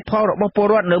អាស្រ័យផលរបស់ពល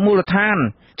រដ្ឋនៅមូលដ្ឋាន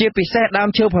ជាពិសេសដើម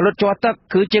ឈើផលិតជ័រទឹក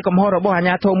គឺជាកំហុសរបស់អាជ្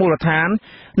ញាធរមូលដ្ឋាន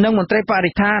និងមន្ត្រីប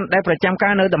រិស្ថានដែលប្រចាំកា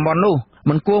រនៅតំបន់នោះ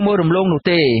មិនគួរមើលរំលងនោះ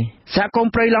ទេសហគម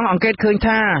ន៍ព្រៃឡង់អង្កេតឃើញ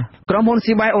ថាក្រុមហ៊ុន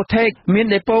Sibiotek មាន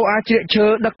ដេប៉ូអាចជ្រៀកឈើ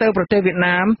ដឹកទៅប្រទេសវៀត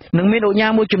ណាមនិងមានឧញ្ញា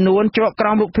មួយចំនួនច្រកក្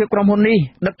រោមរូបភាពក្រុមហ៊ុននេះ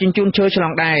ដឹកជញ្ជូនឈើឆ្ល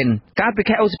ងដែនកាលពី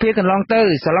ខែឧសភាកន្លងទៅ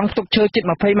សាឡុងផ្ទុកឈើជិត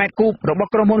20ម៉ែត្រគូបរបស់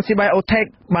ក្រុមហ៊ុន Sibiotek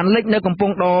បានលិចនៅកំព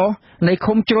ង់ដនៃ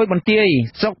ឃុំជ្រោយបន្ទាយ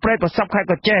ស្រុកព្រែកប្រសពខេត្ត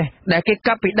កោះចេះដែលគេ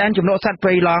កាប់ពីដែនជំរកសត្វព្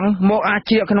រៃឡង់មកអាច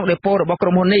ជ្រៀកក្នុងដេប៉ូរបស់ក្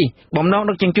រុមហ៊ុននេះបំណង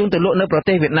ដឹកជញ្ជូនទៅលក់នៅប្រ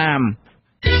ទេសវៀតណាម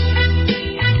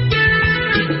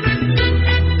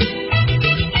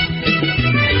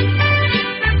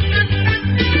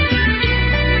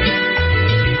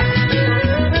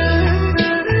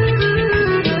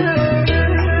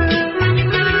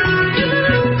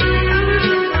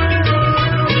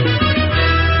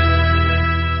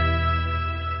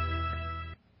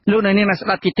លោក លោកអ្នកនាងស្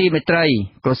ដាប់ជាទីមេត្រី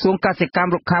ក្រសួងកសិកម្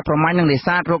មរុក្ខាប្រមាញ់និងនេ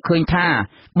សាទរកឃើញថា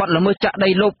បទល្មើសចាក់ដី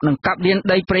លុបនិងកាប់លាន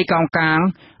ដីព្រៃកោងកាង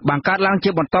បានកើតឡើងជា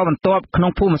បន្តបន្ទាប់ក្នុ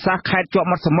ងភូមិសាស្ត្រខេត្តជាប់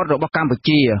មាត់សមុទ្ររបស់កម្ពុ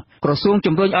ជាក្រសួង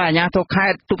ជំរុញឲ្យអាជ្ញាធរខេ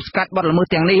ត្តទប់ស្កាត់បទល្មើស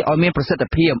ទាំងនេះឲ្យមានប្រសិទ្ធ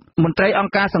ភាពមន្ត្រីអង្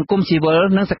គការសង្គមស៊ីវិល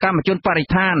និងសកម្មជនបរិ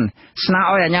ស្ថានស្នើ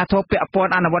ឲ្យអាជ្ញាធរពាក់ព័ន្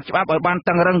ធអនុវត្តច្បាប់ឲ្យបាន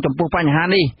តឹងរ៉ឹងចំពោះបញ្ហា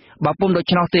នេះបើពុំដូ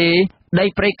ច្នោះទេដី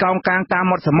ព្រៃកោងកាងតាម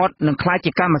មាត់សមុទ្រនឹងក្លាយ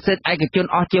ជាកម្មសិទ្ធិឯកជន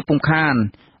អស់ជាពុំខាន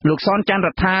លោកសនច័ន្ទរ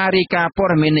ដ្ឋារាយការណ៍ព័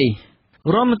ត៌មាននេះ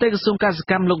រដ្ឋមន្ត្រីក្រសួងកសិ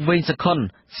កម្មលោកវែងសុខុន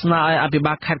ស្នើឲ្យអភិ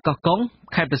បាលខេត្តកោះកុង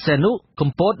ខេត្តបរសេនុកំ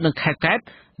ពតនិងខេត្តកែប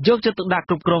យកចិត្តទុកដាក់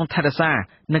គ្រប់គ្រងថែរក្សា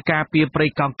និងការពារព្រៃ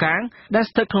កោងកាងដែល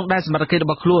ស្ថិតក្នុងដែនសមត្ថកិច្ចរ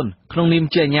បស់ខ្លួនក្នុងនាម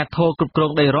ជាអាជ្ញាធរគ្រប់គ្រ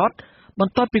ងដីរដ្ឋប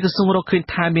ន្ទាប់ពីក្រសួងរកឃើញ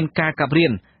ថាមានការកាប់រា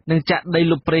ននិងចាក់ដី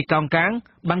លុបព្រៃកោងកាង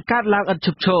បានកើតឡើងឥតឈ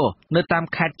ប់ឈរនៅតាម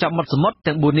ខេត្តជាប់មាត់សមុទ្រ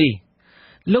ទាំង4នេះ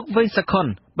លោកវែងសុខុន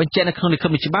បញ្ជាក់នៅក្នុងលិខិត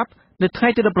មួយច្បាប់នៅថ្ងៃ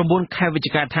ទី19ខែវិច្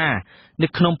ឆិកាថានៅ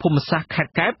ក្នុងភូមិសាស្ត្រខេត្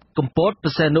តកែបកំពតប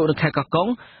រសេនុនិងខេត្តកោះកុង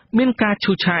មានការ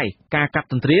ឈូសឆាយការកាប់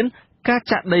ទន្ទ្រានការ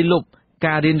ចាក់ដីលុប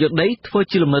ការរៀនយកដីធ្វើ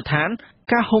ជាលំនៅឋាន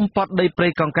ការហុំព័ទ្ធដីព្រៃ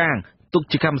កោងកាងទុក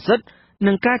ជាកម្មសិទ្ធិ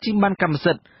និងការជិះបានកម្ម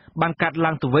សិទ្ធិបានកាត់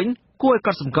ឡើងទៅវិញគួរឲ្យក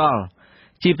ត់សម្គាល់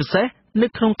ជាពិសេសនៅ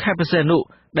ក្នុងខេត្តបរសេនុ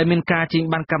ដែលមានការជិះ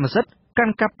បានកម្មសិទ្ធិកា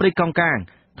ន់កាប់ព្រៃកោងកាង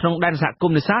ក្នុងដែនសហគ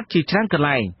មន៍នេសាទជាច្រើនកន្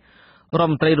លែងរដ្ឋ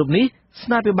មន្ត្រីរូបនេះស្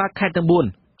នើពិបាលខេត្តទាំង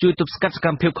4ជួយទប់ស្កាត់សក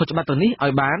ម្មភាពខុសច្បាប់ទៅនេះឲ្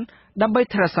យបានដើម្បី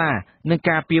ថែរក្សានិង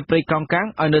ការពារព្រៃកោងកាង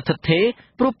ឲ្យនៅស្ថិតថេរ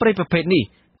ព្រោះព្រៃប្រភេទនេះ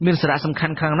មានសារៈសំខា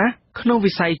ន់ខ្លាំងណាស់ក្នុង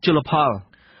វិស័យជលផល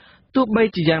ទោះបី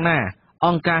ជាយ៉ាងណាអ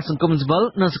ង្គការសង្គមស៊ីវិល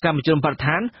និងសកម្មជនបរិស្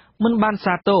ថានមិនបាន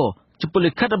សាទរចំពោះ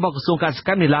លិខិតរបស់ក្រសួងកសិក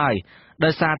ម្មនេះឡើយដោ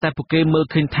យសារតែពួកគេមើល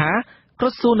ឃើញថាក្រ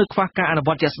សួងនៅខ្វះការអនុវ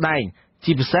ត្តជាក់ស្ដែង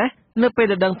ជាពិសេសនៅពេល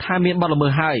ដែលដឹងថាមានបទល្មើ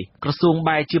សហើយក្រសួង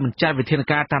បែរជាមិនចាត់វិធាន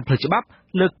ការតាមផ្លូវច្បាប់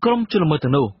លើក្រុមជនល្មើស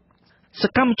ទាំងនោះស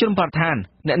កម្មជនបរិស្ថាន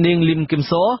អ្នកនាងលឹមគឹម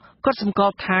សរគាត់សម្គា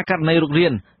ល់ថាករណីរុករា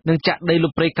ននិងចាក់ដីលុ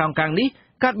បព្រៃកោងកាងនេះ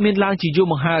កើតមានឡើងជាយូរ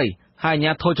មកហើយអាជ្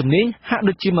ញាធរជំនាញហាក់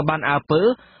ដូចជាមិនបានអើពើ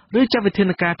ឬចាត់វិធា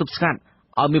នការទប់ស្កាត់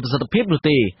ឲ្យមានប្រសិទ្ធភាពនោះ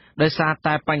ទេដោយសារ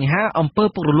តែបញ្ហាអំពើ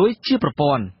ពុករលួយជាប្រ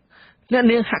ព័ន្ធអ្នក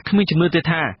នាងហាក់គ្មានជំនឿទេ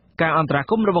ថាការអន្តរា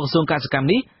គមន៍របស់ក្រសួងកសិកម្ម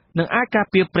នេះនឹងអាចការ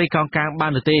ពារព្រៃកោងកាងបា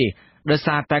ននោះទេដោយ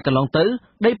សារតែកន្លងទៅ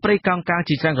ដីព្រៃកោងកាង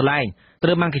ជាច្រើនកន្លែងត្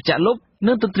រូវបានគេចាក់លុប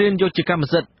និងទន្ទ្រានយកជាកម្ម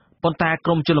សិទ្ធិប៉ុន្តែក្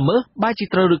រុមជនល្មើសបែរជា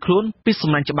ត្រូវរួចខ្លួនពីសំ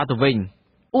ណាញ់ច្បាប់ទៅវិញ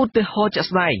ឧទាហរណ៍ជាក់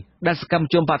ស្ដែងដែលសកម្ម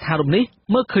ជនបរិស្ថានរូបនេះ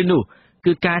មើលឃើញនោះ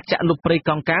គឺការចាក់លុបព្រៃ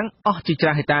កោងកាងអស់ជាច្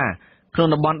រើនហិកតាក្នុង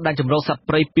តំបន់ដែនជម្រកសត្វ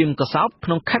ព្រៃពីមកសោបក្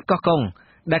នុងខេត្តកោះកុង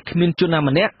ដែលគ្មានជនណា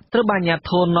ម្នាក់ត្រូវបានអាជ្ញា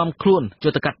ធរនាំខ្លួនយ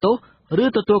កទៅកាត់ទោសឬ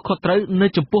ទទួលខុសត្រូវនៅ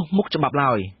ចំពោះមុខច្បាប់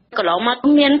ឡើយកន្លងមក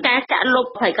មានការចាក់លុប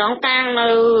ព្រៃកោងកាងនៅ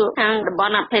ខាងតំប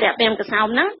ន់អភិរក្សពីមកសោប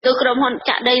ហ្នឹងគឺក្រុមហ៊ុន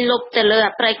ចាក់ដីលុបទៅលើ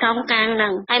ព្រៃកោងកាងហ្នឹ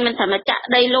ងហើយមិនត្រឹមតែចាក់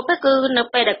ដីលុបទេគឺនៅ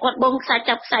ពេលដែលគាត់បងខ្សាច់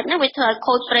ចាប់ខ្សាច់ហ្នឹងវាធ្វើឲ្យ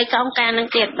ខូចព្រៃកោងកាងហ្នឹង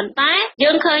ទៀតប៉ុន្តែយើ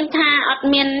ងឃើញថាអត់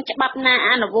មានច្បាប់ណា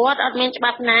អនុវត្តអត់មានច្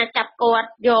បាប់ណាចាប់គាត់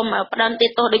យកមកផ្ដន្ទា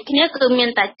ទោសដូចគ្នាគឺមាន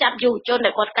តែចាប់យុវជន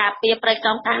ដែលគាត់ការពារព្រៃ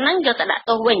កោងកាងហ្នឹងយកទៅដាក់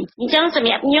ទោសវិញអញ្ចឹងស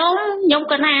ម្រាប់ខ្ញុំ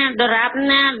ក៏ណាដរាប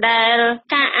ណាដែល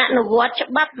ការអនុវត្ត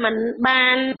ច្បាប់មិនបា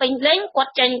នពេញលេញគា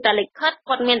ត់ចេញតែលិខិត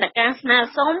គាត់មានតែការស្នើ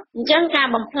សុំអញ្ចឹងការ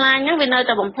បំផ្លាញហ្នឹងវានៅ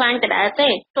តែបំផ្លាញដដែលទេ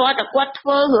តើតែគាត់ធ្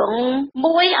វើរឿង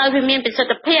មួយឲ្យវាមានប្រសិទ្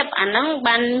ធភាពអាហ្នឹង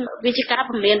បានវាជាការ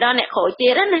ពំរាមដល់អ្នកក្រោយទៀ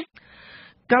តណា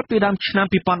កាលពីដើមឆ្នាំ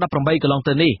2018កន្លង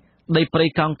ទៅនេះដីព្រៃ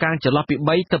កោងកាងចន្លោះពី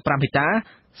3ទៅ5ហិកតា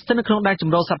ស្ថិតនៅក្នុងដែនជ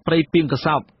ម្រកសត្វព្រៃពីមក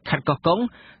សោបខេត្តកោះកុង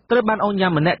ត្រូវបានអង្គកា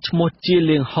រម្នាក់ឈ្មោះជា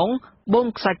លៀងហុងបង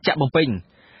ខ្សាច់ចាក់បំពេញ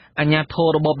អាជ្ញាធរ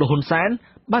របបលហ៊ុនសែន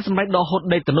បានសម្រេចដកហូត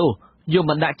ដីទៅនោះយក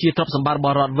មកដាក់ជាទ្រព្យសម្បត្តិរប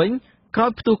ស់រដ្ឋវិញក្រោ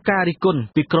យផ្ទុះការរិះគន់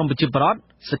ពីក្រមប្រជាពលរដ្ឋ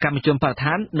សកម្មជនបរិស្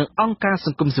ថាននិងអង្គការស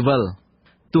ង្គមស៊ីវិល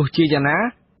ទោះជាយ៉ាងណា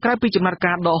ក្រោយពីចំណាត់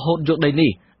ការដកហូតយកដី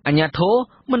នេះអាជ្ញាធរ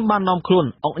មិនបាននាំខ្លួន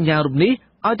អង្គការរូបនេះ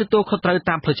ឲ្យទទួលខុសត្រូវ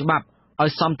តាមផ្លូវច្បាប់ឲ្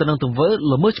យសមទៅនឹងទង្វើ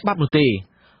ល្មើសច្បាប់នោះទេ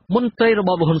មន្ត្រីរប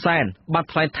បលហ៊ុនសែនបាន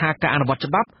ថ្លែងថាការអនុវត្ត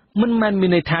ច្បាប់មិនមែនមា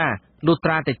នន័យថាលុះត្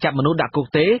រាតែចាប់មនុស្សដាក់គុក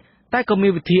ទេតែក៏មា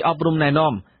នវិធីអប់រំណែ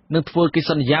នាំនិងធ្វើកិច្ច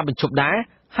សន្យាបញ្ឈប់ដែរ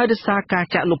ហើយដោយសារការ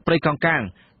ចាក់លុបព្រៃកោងកាង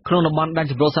ក្នុងតំបន់ដែន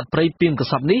ជម្រកសត្វព្រៃពីមក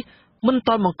សោបនេះមិន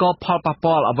ទាន់បង្កផលប៉ះ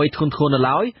ពាល់អ្វីធ្ងន់ធ្ងរនៅ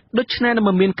ឡើយដូច្នេះនៅ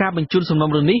មិនមានការបញ្ជូនសំណុំ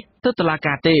រឿងនេះទៅតុលា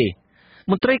ការទេ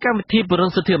មន្ត្រីកម្មវិធីពង្រឹង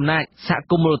សិទ្ធិអំណាចសហ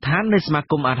គមន៍មូលដ្ឋាននៃសមា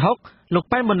គមអាតហុកលោក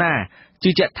ប៉ែនបូណា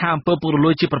ជឿជាក់ថាអំពើពុករ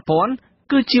លួយជាប្រព័ន្ធ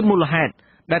គឺជាមូលហេតុ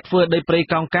ដែលធ្វើដីព្រៃ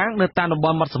កោងកាងនៅតាមតំប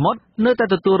ន់មាត់សមុទ្រនៅតែ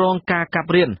ទទួលរងការកាប់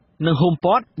រាននិងហុំ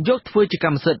ព័ទ្ធយកធ្វើជាក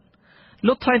ម្មសិទ្ធិ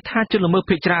លោកថ្លែងថាជនល្មើស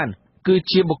ភាគច្រើនគឺ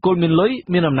ជាបុគ្គលមានលុយ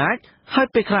មានអំណាចហើយ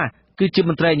ពេលខ្លះគឺជា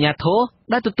មន្ត្រីអាជ្ញាធរ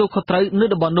ដែលទទួលខុសត្រូវនៅ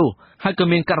តំបន់នោះហើយក៏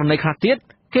មានករណីខ្លះទៀត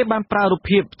គេបានប្រើរូប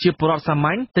ភាពជាពលរដ្ឋសាម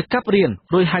ញ្ញទៅកាប់រៀន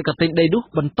រួចហើយក៏ទិញដីនោះ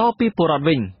បន្តពីពលរដ្ឋ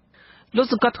វិញលោក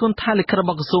សង្កត់ធ្ងន់ថាលិខិតរប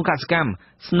ស់ក្រសួងកសិកម្ម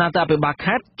ស្នើទៅអភិបាល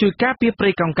ខេត្តជួយការពារព្រៃ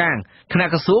កោងកាងគណៈ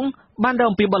ក្រសួងបានដើរ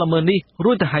អំពីបទល្មើសនេះ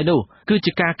រួចទៅហើយនោះគឺ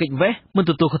ជាការគេចវេះមិន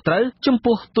ទទួលខុសត្រូវចំ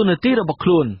ពោះទូនាទីរបស់ខ្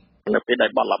លួន នៅពេលដែ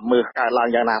លបទល្មើសកើតឡើង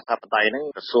យ៉ាងណាថាបតីហ្នឹង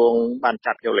ក្រសួងបាន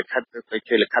ចាត់យកលិខិតទៅ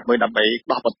ជាលិខិតមួយដើម្បី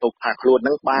ដោះបន្ទុកថាខ្លួនហ្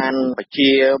នឹងបានបញ្ជា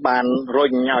បានរុ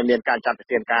ញឲ្យមានការចាត់វិ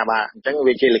ធានការបាទអញ្ចឹង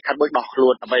វាជាលិខិតមួយដោះខ្លួ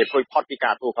នដើម្បីឲ្យផុតពី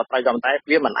ការទទួលខុសត្រូវក៏ប៉ុន្តែ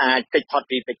វាមិនអាចកិច្ចផុត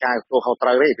ពីការទទួលខុសត្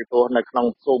រូវទេពីព្រោះនៅក្នុង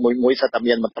ក្រសួងមួយសិតតែ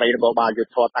មានមន្ត្រីរបស់បាលយុ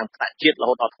ទ្ធតាំងថ្នាក់ជាតិរ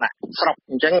ហូតដល់ថ្នាក់ស្រុក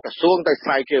អញ្ចឹងក្រសួងទៅស្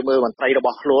រាវជ្រាវមើលមន្ត្រីរប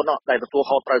ស់ខ្លួនដែលទទួល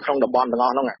ខុសត្រូវក្នុងតំបន់ទាំងអ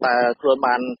ស់ហ្នឹងតើខ្លួន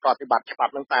បានប្រតិបត្តិច្បា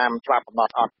ប់ហ្នឹងតាមច្បាប់កំណ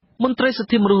ត់អត់មន្ត្រីសិទ្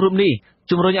ធិមនុស្សរូបនេះ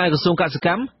ជំរុញឲ្យក្រសួងកសិក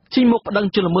ម្មចេញមុខប្តឹង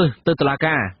ជនល្មើសទៅតុលា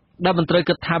ការដែលមន្ត្រី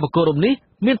គិតថាបុគ្គលរូបនេះ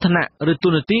មានឋានៈឬតួ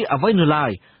នាទីអ្វីនោះឡើ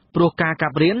យព្រោះការកា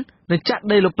ប់រៀននិងចាក់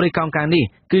ដីលុបព្រៃកោងកាងនេះ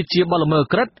គឺជាបទល្មើស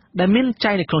ក្រិតដែលមាន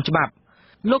ចែងនៅក្នុងច្បាប់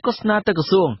លោកក៏ស្នើទៅក្រ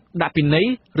សួងដាក់ពិន័យ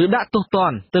ឬដាក់ទោសទ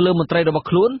ណ្ឌទៅលើមន្ត្រីរបស់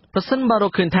ខ្លួនប្រសិនបើរ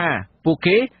កឃើញថាពួក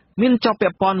គេមានជាប់ពា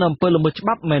ក់ព័ន្ធនឹងអំពើល្មើសច្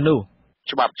បាប់មែននោះ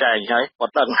ច្បាប់ចែងហើយបើ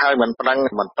ដឹងហើយមិនប្តឹង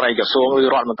មន្ត្រីក្រសួងឬ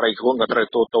រដ្ឋមន្ត្រីក្រសួងក៏ត្រូវ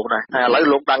ទូទោសដែរហើយឥឡូវ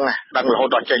លោកដឹងរហូត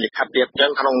ដល់ចេញលិខិតទៀតអញ្ចឹ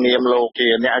ងក្នុងនាមលោកជា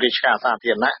អ្នករាជការសា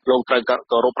ធារណៈលោកត្រូវ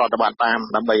គោរពប្រតិបត្តិតាម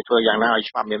ដើម្បីធ្វើយ៉ាងណាឲ្យ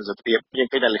ច្បាប់មានប្រសិទ្ធភាពយើង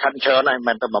ឃើញតែលិខិតច្រើនហើយ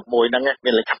មិនតែមួយហ្នឹង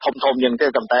មានលិខិតធំយ៉ាងទេ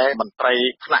ប៉ុន្តែមន្ត្រី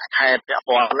ថ្នាក់ខេត្តពាក់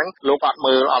ព័ន្ធហ្នឹងលោកអត់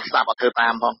មើលអត់ស្ដាប់អត់ធ្វើតា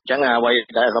មផងអញ្ចឹងអ្វី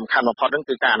ដែលសំខាន់បំផុតហ្នឹង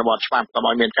គឺការអនុវត្តច្បាប់កុំ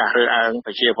ឲ្យមានការរើសអើង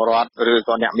ប្រជាពលរដ្ឋឬ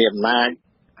ក៏អ្នកមានអំណាច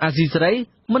អាស៊ីសេរី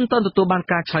មិនទាន់ទទួលបាន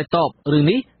ការឆ្លើយតបរឿង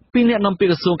នេះពីអ្នកនាំពាក្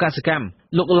យក្រសួងកសិកម្ម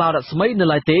លោកឡាវរស្មីនៅ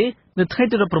ឡើយទេនៅថ្ងៃ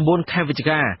ទី19ខែវិច្ឆិ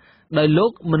កាដោយលោ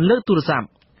កមិនលើកទូរស័ព្ទ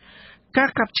ការ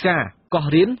កាប់ឆ្ការកោះ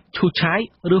រៀនឈូឆាយ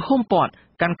ឬហុំព័ទ្ធ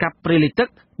ការកាប់ព្រៃលិចទឹក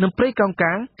និងព្រៃកោង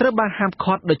កាងត្រូវបានហាម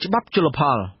ឃាត់ដោយច្បាប់ជលផ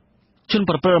លជន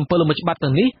ប្រព្រឹត្តអំពើល្មើសច្បាប់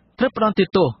ទាំងនេះត្រូវផ្ដន្ទា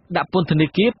ទោសដាក់ពន្ធនា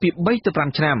គារពី3ទៅ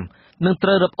5ឆ្នាំនិងត្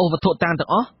រូវរឹបអូសវត្ថុតាងទាំង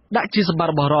អស់ដាក់ជាសម្បត្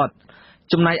តិរបស់រដ្ឋ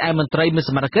ចំណែកឯមន្ត្រីមាន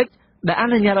សមត្ថកិច្ចដែលអ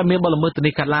នុញ្ញាតឲ្យមានបទល្មើសទាំង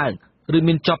នេះកើតឡើងឬ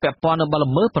មានជាប់ពាក់ព័ន្ធនឹងបទ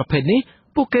ល្មើសប្រភេទនេះ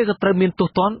ពួកគេក៏ត្រូវមានទោស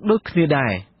ទណ្ឌដូចគ្នាដែ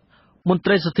រមន្ត្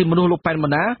រីសិទ្ធិមនុស្សលោកប៉ែន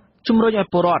ម៉ាណាជំរុញឲ្យ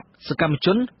ពលរដ្ឋសកម្មជ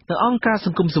ននិងអង្គការស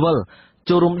ង្គមស៊ីវិល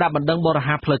ចូលរួមដាក់បណ្ដឹងបរិ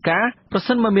ហារផ្លូវការប្រ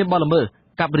សិនបើមានបទល្មើស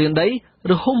កាប់រៀនដី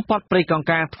ឬហុំព័ទ្ធព្រៃកោង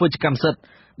កាងធ្វើជាកម្មសិទ្ធិ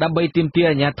ដើម្បីទាមទារ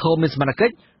អាជ្ញាធរមានសមត្ថកិ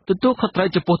ច្ចទទួលខុសត្រូវ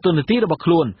ចំពោះតួនាទីរបស់ខ្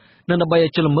លួននិងដើម្បីឲ្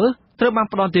យជនល្មើសត្រូវបាន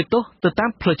ផ្ដន្ទាទោសទៅតាម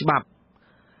ផ្លូវច្បាប់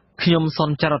ខ្ញុំសុន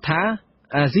ចាររថា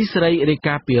អាស៊ីសេរីរាយ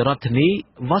ការណ៍ពីរដ្ឋធានី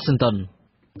Washington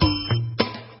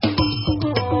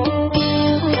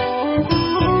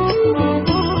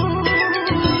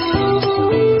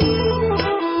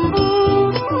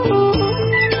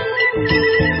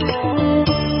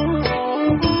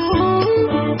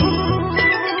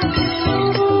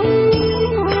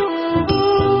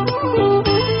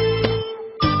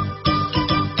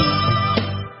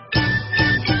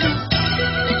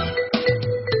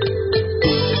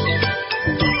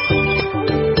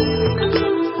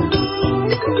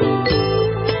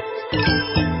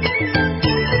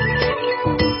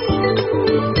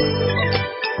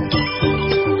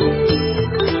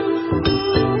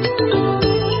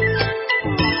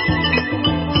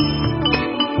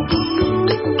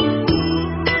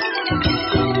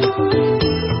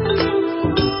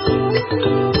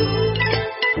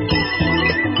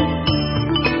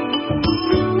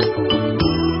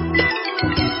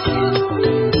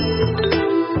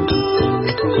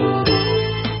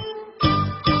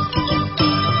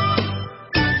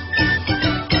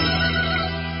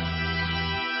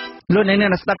លោកអ្នកនា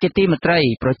ងស្ដាប់ជាទីមេត្រី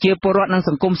ប្រជាពលរដ្ឋនិងស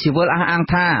ង្គមស៊ីវិលអះអាង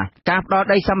ថាការផ្ដល់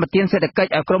ដីសម្បត្តិសេដ្ឋកិច្ច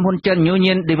ឲ្យក្រុមហ៊ុនចិន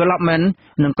Union Development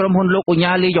និងក្រុមហ៊ុនលោកអ៊ូ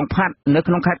ញ៉ាលីយ៉ុងផាត់នៅ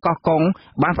ក្នុងខេត្តកោះកុង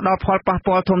បានផ្ដល់ផលប៉ះ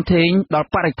ពាល់ធំធេងដល់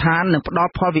បរិស្ថាននិងផ្ដ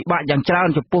ល់ផលវិបាកយ៉ាងច្រើន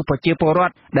ចំពោះប្រជាពលរ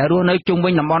ដ្ឋដែលរស់នៅជុំវិ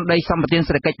ញតំបន់ដីសម្បត្តិ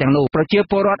សេដ្ឋកិច្ចទាំងនោះប្រជា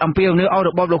ពលរដ្ឋអំពាវនាវឲ្យរ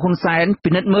បបលោកហ៊ុនសែន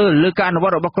ពិនិត្យមើលលើការអនុវ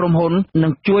ត្តរបស់ក្រុមហ៊ុននិ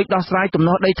ងជួយដោះស្រាយទំ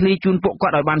នាស់ដីធ្លីជូនពួកគា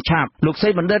ត់ឲ្យបានឆាប់លោកសី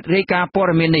បណ្ឌិតរាយការណ៍ព័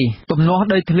ត៌មាននេះទំនាស់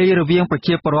ដីធ្លីរវាងប្រ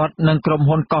ជាពលរដ្ឋនិងក្រុម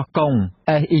ហ៊ុនកោះកុង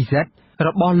SEZ រ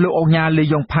បស់លោកអ៊ូញ៉ាលី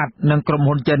យ៉ុងផាត់និងក្រុម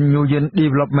ហ៊ុនចិន Union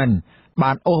Development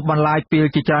បានអូសបន្លាយពេល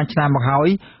ជាច្រើនឆ្នាំមកហើយ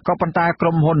ក៏ប៉ុន្តែក្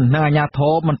រុមហ៊ុននិងអាជ្ញាធ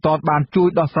រមិនទាន់បានជួយ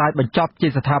ដោះស្រាយបញ្ចប់ជា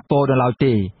ស្ថាពរនៅឡើយ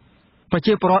ទេប្រ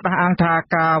ជាពលរដ្ឋអះអាងថា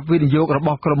ការវិនិយោគរប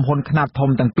ស់ក្រុមហ៊ុនខ្នាតធំ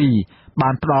ទាំងពីរបា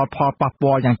នផ្ដល់ផលប៉ះ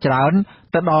ពាល់យ៉ាងច្រើន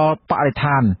ទៅដល់បរិស្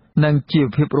ថាននិងជីវ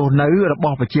ភាពរស់នៅរប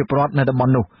ស់ប្រជាពលរដ្ឋនៅតំប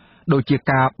ន់នោះដូចជា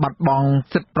ការបាត់បង់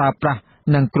សិទ្ធិប្រើប្រាស់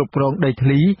និងគ្រប់គ្រងដីធ្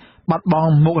លីបាត់បង់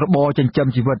មុខរបរចិញ្ចឹម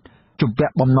ជីវិតជំពា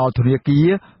ក់បំណុលធនាគារ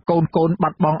កូនបា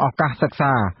ត់បង់ឱកាសសិក្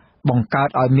សាបង្កើត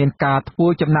ឲ្យមានការធ្វើ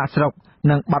ចំណាក់ស្រុក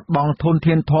និងបាត់បង់ធន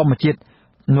ធានធម្មជាតិ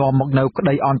នាំមកនូវក្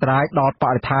តីអន្តរាយដល់ប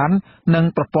រិស្ថាននិង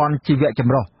ប្រព័ន្ធជីវៈច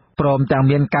ម្រុះព្រមទាំង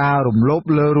មានការរំលោភ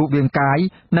លើរូបរាងកាយ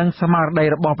និងស្មារតី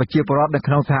របស់ប្រជាពលរដ្ឋនៅ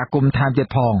ក្នុងសហគមន៍ថែមទៀត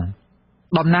ផង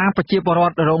តំណាងប្រជាពលរ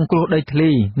ដ្ឋរងគ្រោះដីធ្លី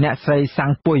អ្នកស្រីសាំ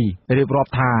ងពុយរៀបរា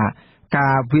ប់ថាកា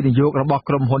រវិនិយោគរបស់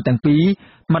ក្រុមហ៊ុនទាំងពីរ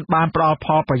មិនបានផ្ដល់ផ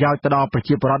លប្រយោជន៍ទៅដល់ប្រ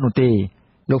ជាពលរដ្ឋនោះទេ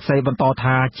លោកស្រីបន្ត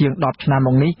ថាជាង10ឆ្នាំម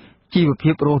កនេះ ជីវភា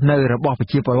ពរស់នៅរបស់ប្រ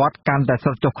ជាពលរដ្ឋកាន់តែស្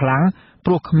រកចុះខ្លាំងព្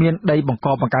រោះគ្មានដីបង្ក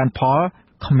បង្កើនផល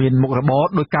គ្មានមុខរបរ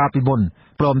ដោយការពីមុន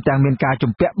ព្រមទាំងមានការ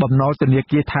ជំពាក់បំណុលធនា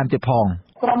គារថែមទៀតផង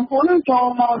ក្រុមហ៊ុនចូល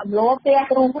មកដំឡូងផ្ទះ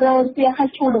គ្រូរើផ្ទះឲ្យ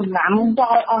ឈូដំណាំ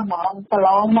ចោលអស់ហ្មងកន្ល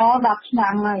ងមក10ឆ្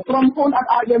នាំហើយក្រុមហ៊ុនអត់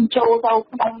ឲ្យយើងចូលទៅ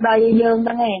ក្នុងដីយើងហ្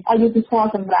នឹងឯងឲ្យយុទ្ធសាស្ត្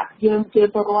រសម្រាប់យើងជា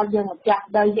ពលរដ្ឋយើងម្ចាស់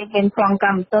ដីយើងមានសងក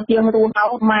ម្មសិទ្ធិយើងរស់នៅ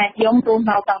ម៉ែខ្ញុំរស់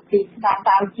នៅតាំងពីឆ្នាំ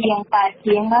90ជាង80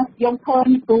ជាងណាយើងឃើញ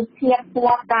រូបភាព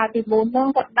គាត់កាលពីមុនហ្នឹង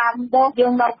គាត់ដាំដុះយើ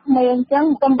ងនៅក្មេងអញ្ចឹង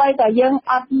សូម្បីតែយើង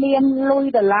អត់មានលុយ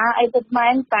ដុល្លារអីទៅម៉ែ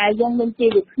តែយើងមានជី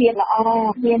វភាពល្អ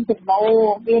មានចំណូល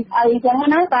មានអីអញ្ចឹង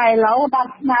ណាតែឥឡូវ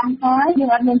ឆ្នាំហើយយើង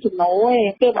អត់មានចំណូលទេ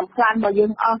គេបំផ្លាញរបស់យើ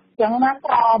ងអស់អញ្ចឹងណា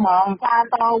ក្រហ្មងការ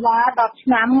តវ៉ា10ឆ្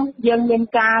នាំយើងមាន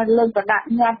ការលើកប្រដាក់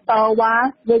ញត្តិតវ៉ា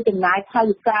វាចំណាយថ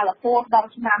វិការរហូត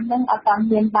10ឆ្នាំហ្នឹងអត់តាន់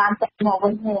មានបានទៅមកវិ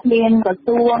ញទេមានក្រ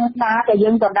សួងណាតែយើ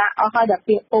ងប្រដាក់អស់ហើយដល់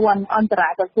ពាក្យពួនអន្តរ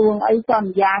ក្រសួងអីស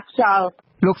ន្យាខ្យល់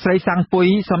លោកស្រីសាំងពុយ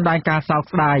សម្ដែងការសោក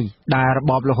ស្ដាយដែលរ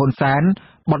បបលហ៊ុនសែន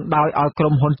បណ្ដោយឲ្យក្រុ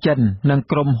មហ៊ុនចិននិង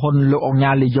ក្រុមហ៊ុនលោកអង្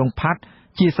ញាលីយ៉ុងផាត់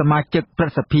ជាសមាជិកព្រឹ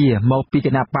ទ្ធសភាមកពីគ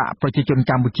ណៈបកប្រជាជន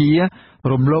កម្ពុជា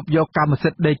រំលោភយកកម្មសិ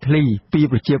ទ្ធិដីធ្លីពី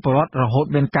ប្រជាពលរដ្ឋរហូត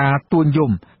មានការទួញ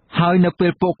យំហើយនៅពេ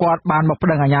លពួកគាត់បានមកប្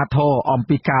តឹងអាជ្ញាធរអំ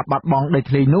ពីការបាត់បង់ដី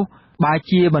ធ្លីនោះបើ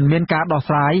ជាមិនមានការដោះ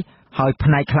ស្រាយហើយផ្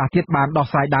នែកខ្លះទៀតបានដោះ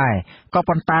ស្រាយដែរក៏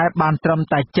ប៉ុន្តែបានត្រឹម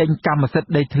តែចេញកម្មសិទ្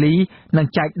ធិដីធ្លីនិង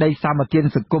ចែកដីសម្បត្តិ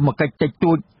សង្គមកិច្ចតិច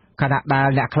តួចខណៈដែល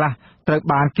អ្នកខ្លះត្រូវ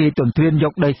បានគេទន្ទ្រានយ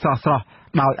កដីស្រស់ៗ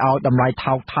ដោយឲ្យតម្លៃ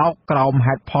ថោកៗក្រោម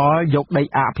ហេតុផលយកដី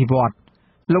អភិវឌ្ឍ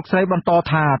លោកស្រីបន្ត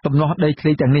ថាទំនាស់ដីធ្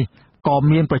លីទាំងនេះក៏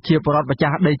មានប្រជាពលរដ្ឋម្ចា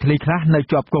ស់ដីធ្លីខ្លះនៅ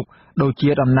ជាប់គុកដូចជា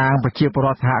តំណាងប្រជាពលរ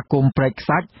ដ្ឋសហគមន៍ព្រែកខ្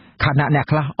សាច់ខណៈអ្នក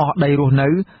ខ្លះអស់ដីរស់នៅ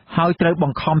ហើយត្រូវប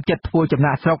ង្ខំចិត្តធ្វើចំ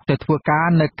ណាកស្រុកទៅធ្វើការ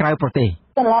នៅក្រៅប្រទេស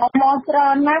កន្លងមកច្រើ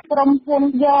នណាស់ក្រុមហ៊ុន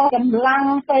យកកម្លាំង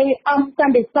ទៅអង្គស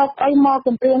ន្តិសុខអីមកគ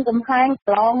ម្រាមកំហែងក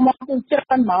ន្លងមកគឺច្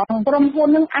រើនហ្មងក្រុមហ៊ុន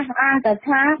នឹងអះអាងតែ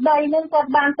ថាដីនឹងគាត់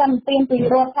បានសម្ពាធពី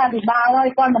រដ្ឋាភិបាលហើយ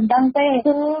គាត់មិនដឹងទេ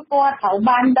គឺគាត់ត្រូវ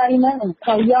បានដីនឹងត្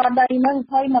រូវយកដីនឹង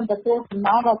ហើយមិនទទួលសំណ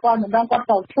ងក៏គាត់មិនដឹងគាត់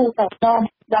ទៅឈូសទៅដល់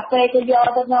ដល់ពេលគេយក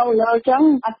ទៅនៅលើអញ្ចឹង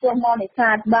អត់ចូលមកនេសា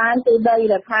ទបានគឺដី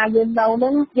ដែលថាយើងនៅនឹ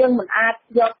ងយើងមិនអាច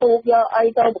យកទូកយកអី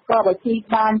ទៅប្រកបអាជីព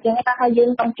បានអញ្ចឹងតែហើយយើង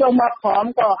ต้องចូលមកព្រម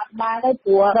ក៏អត់បានដែរ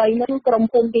ព្រោះដីនឹងក្រុម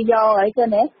ហ៊ុនគេយកអីទៅ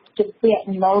ណាជិតពាក់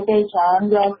មកគេច្រើន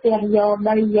យកផ្ទះយក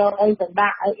ដីយកអីទៅដា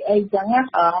ក់អីអញ្ចឹងណា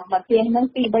មកទៀងនឹង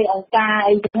ពី3អង្គការ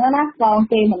អីចឹងណាបង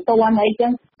គេមិនទាន់អីចឹ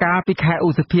ងកាលពីខែឧ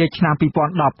សភាឆ្នាំ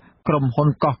2010ក្រុមហ៊ុន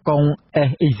កោះកុង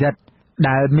SEZ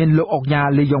ដែលមានលោកអុកញ៉ា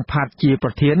លីយ៉ុងផាត់ជាប្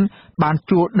រធានបាន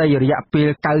ជួលដីរយៈពេល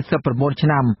99ឆ្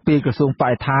នាំពីក្រសួងប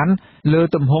រិស្ថានលើ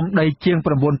ទំហំដីជាង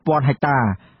 9000 ហិកតា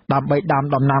ដើម្បីដាំ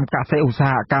ដំណាំកសិឧស្សា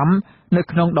ហកម្មនៅ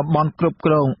ក្នុងតំបន់គ្រប់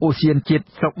គ្រងឧទ្យានជាតិ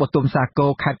ស្រុកបទុមសាគរ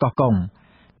ខេត្តកោះកុង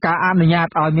ការអនុញ្ញាត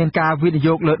ឲ្យមានការវិនិ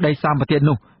យោគលើដីសម្បត្តិ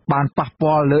នោះបានប៉ះ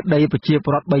ពាល់លើដីប្រជាព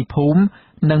លរដ្ឋ3ភូមិ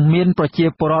និងមានប្រជា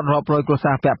ពលរដ្ឋរាប់រយគ្រួ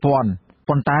សារពាក់ព័ន្ធ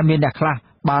ប៉ុន្តែមានអ្នកខ្លះ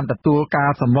បានទទួលការ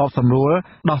សម្របសម្រួល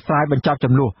ដោះស្រាយបញ្ចប់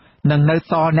ចំនួននិងនៅ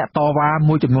សល់អ្នកតវ៉ា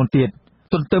មួយចំនួនទៀត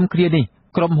ទន្ទឹមគ្នានេះ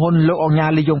ក្រុមហ៊ុនលោកអង្ញា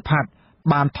លីយ៉ុងផាត់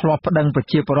បានធ្លាប់ប្តឹងប្រ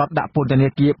ជាពលរដ្ឋដាក់ពន្ធនា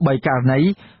គារ3ករណី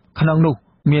ក្នុងនោះ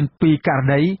មាន2ករ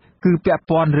ណីគឺពាក់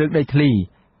ព័ន្ធរឿងដីធ្លី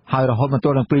ហើយរហូតមកទ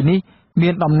ល់នឹងពេលនេះមា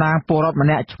នតំណាងពលរដ្ឋម្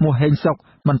នាក់ឈ្មោះហេងសុក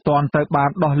មិនទាន់ត្រូវបាន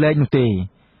ដោះលែងនោះទេ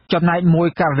ចំណែកមួយ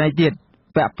ករណីទៀត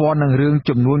ពាក់ព័ន្ធនឹងរឿង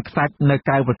ចំនួនខ្សាច់នៅ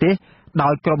ក្រៅប្រទេសដោ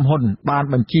យក្រុមហ៊ុនបាន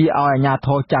បញ្ជាឲ្យអាជ្ញាធ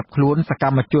រចាប់ខ្លួនសក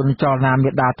ម្មជនចលនាមេ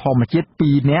ដាធម្មជាតិ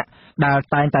2នាក់ដែល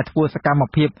តែងតែធ្វើសកម្ម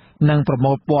ភាពនិងប្រ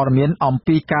មូលព័ត៌មានអំ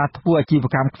ពីការធ្វើអាជីវ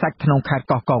កម្មខ្សាច់ក្នុងខេត្ត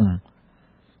កោះកុង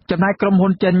ចំណែកក្រុមហ៊ុ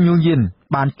នចិនញូយៀន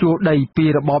បានជួលដីពី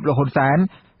របបលហ៊ុនសែន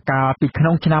កាលពីក្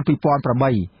នុងឆ្នាំ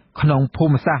2008ក្នុងភូ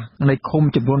មិសាស្ត្រនៃឃុំ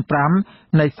ចំនួន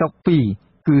5នៃស្រុក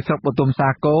2គឺស្រុកបទុមសា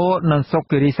គរនិងស្រុក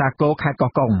គិរីសាគរខេត្ត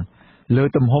កោះកុងលើ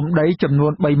ទំហំដីចំនួ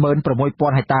ន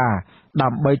 36,000 ហិកតាដើ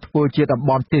ម្បីធ្វើជាតំ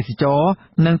បន់ទេសចរណ៍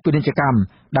និងពាណិជ្ជកម្ម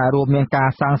ដែលរួមមានការ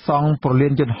សាងសង់ព្រលា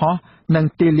នយន្តហោះនិង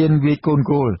ទីលានវាយកូន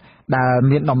គោលដែល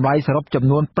មានតម្លៃសរុបចំ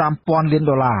នួន $5,000 លាន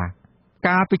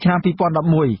កាលពីឆ្នាំ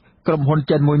2011ក្រុមហ៊ុន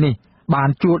ចិនមួយនេះបាន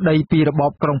ជួលដីពីរប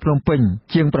បក្រុងភ្នំពេញ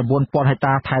ជាង 9,000 ហិក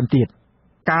តាថែមទៀត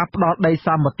ការផ្ដល់ដីស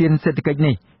ម្បត្តិសេដ្ឋកិច្ច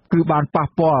នេះគឺបានប៉ះ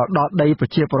ពាល់ដល់ដីប្រ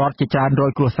ជាពលរដ្ឋជាច្រើនរ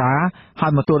យគ្រួសារហើ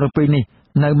យមកទល់នឹងពេលនេះ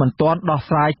នៅមិនទាន់ដោះ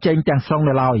ស្រាយចេញទាំងស្រុង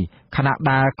នៅឡើយខណៈ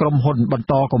ដែលក្រុមហ៊ុនបន្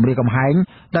តគម្រាមកំហែង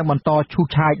និងបន្តឈូស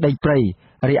ឆាយដីព្រៃ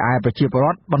រីឯប្រជាពលរ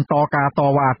ដ្ឋបន្តការត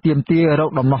វ៉ាទាមទាររក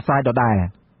ដំណោះស្រាយដដែល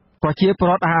ប្រជាពល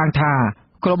រដ្ឋអះអាងថា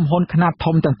ក្រុមហ៊ុនខ្នាត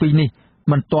ធំទាំងពីរនេះ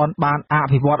មិនទាន់បានអ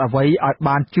ភិវឌ្ឍអ្វីឲ្យ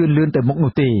បានជឿនលឿនទៅមុខ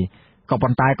នោះទេក៏ប៉ុ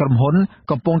ន្តែក្រុមហ៊ុន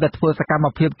កំពុងតែធ្វើសកម្ម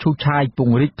ភាពឈូសឆាយព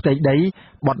ង្រីកផ្ទៃដី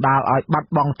បណ្ដាលឲ្យបាត់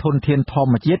បង់ធនធានធ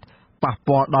ម្មជាតិប៉ះ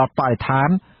ពាល់ដល់បរិស្ថាន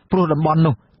ព្រោះតំបន់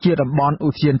នោះជាតំបន់ឧ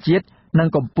ទ្យានជាតិនិង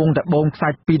កំពុងតែបូមខ្សា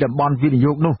ច់ពីតំបន់វិនិ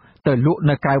យោគនោះទៅលក់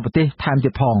នៅក្រៅប្រទេសថែមទៀ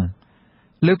តផង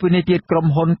លើពីនេះទៀតក្រុម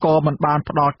ហ៊ុនក៏មិនបាន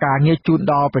ផ្ដល់ការងារជូន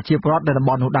ដល់ប្រជាពលរដ្ឋនៅតំ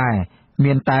បន់នោះដែរ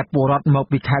មានតែពលរដ្ឋមក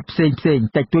ពីខេត្តផ្សេង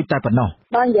តិចតួចតែប៉ុណ្ណោះ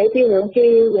បើនិយាយពីរឿងជី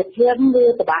វភាពវា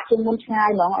ពិបាកជាងមុនឆ្ងាយ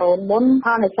ហ្មងអូនមុនផ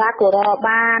លនេសាទក៏រក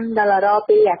បានដល់រក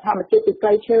ពីធម្មជាតិពីព្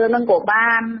រៃឈើហ្នឹងក៏បា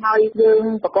នហើយយើង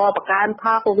បកបកើនផ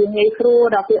លក៏វាងាយស្រួល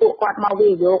ដល់ពួកគាត់មកវិ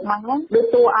និយោគមកហ្នឹងដូច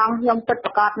តួអង្គខ្ញុំពិតប្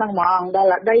រកបហ្នឹងហ្មងដល់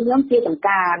ដីខ្ញុំជាចំ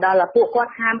ការដល់ពួកគា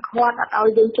ត់ហាមឃាត់អត់ឲ្យ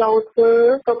យើងចូលធ្វើ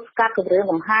ទប់ស្កាត់គម្រាម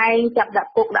កំហែងចាប់ដា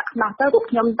ក់គុកដាក់ខ្នោះទៅពួក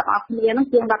ខ្ញុំទាំងអស់គ្នាហ្នឹង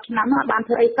ជាង10ឆ្នាំហ្នឹងអត់បាន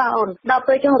ធ្វើអីសោះអូនដល់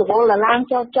ពេលចឹងរវល់ឡើង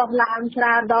ចុះឡើងច្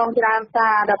រើនដងច្រើនសា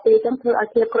រដល់ពេលចឹងធ្វើឲ្យ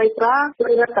ជាក្រីក្រជួ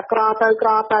យរត់តែក្រ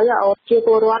ទៅអូជាព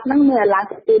លរដ្ឋហ្នឹងមានឡើង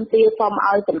ទៅទាមទារសូម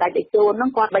ឲ្យសម្ដេចតេជោហ្នឹង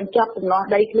គាត់បញ្ចប់ដំណោះ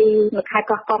ដីធ្លីនៅខេត្ត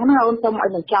កោះកុងហ្នឹងអូនសូមឲ្យ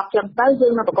បញ្ចប់ចឹងទៅយើ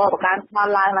ងនៅបកបកើនផល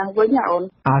ឡើងវិញអូន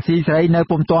អាស៊ីសេរីនៅ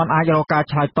ពុំទាន់អាចរកការ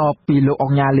ឆ្លើយតបពីលោកអ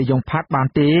ង្ញាលីយ៉ុងផាត់បាន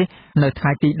ទេនៅថ្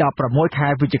ងៃទី16ខែ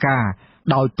វិច្ឆិកា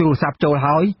ដោយទូរស័ព្ទចូល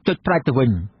ហើយចុចផ្ដាច់ទៅវិញ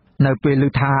នៅពេលឮ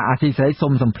ថាអាស៊ីសេរីសូ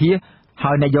មសម្ភាស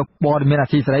ហើយនាយកព័ត៌មានអា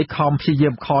ស៊ីសេរីខំព្យាយា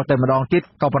មខលតែម្ដងទៀត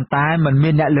ក៏ប៉ុន្តែមិនមា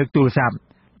នអ្នកលើកទូរស័ព្ទ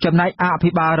ចំណែកអភិ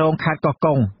បាលរងខេត្តកោះ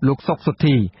កុងលោកសុកសុ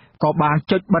ធីក៏បាន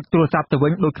ចុចបិទទូរស័ព្ទទៅវិ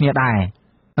ញដូចគ្នាដែរ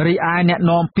រីឯអ្នក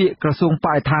នាំពាក្យក្រសួងប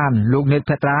រិស្ថានលោកនេត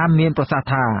ភេត្រាមានប្រសាសន៍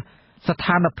ថាស្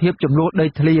ថានភាពចំនួនដី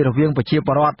ធ្លីរវាងប្រជាព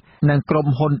លរដ្ឋនិងក្រុម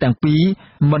ហ៊ុនទាំងពីរ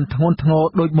មិនធ្ងន់ធ្ងរ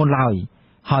ដូចមុនឡើយ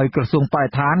ហើយក្រសួងបរិ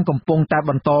ស្ថានកំពុងតែ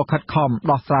បន្តខិតខំ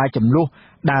ដោះស្រាយចំនួន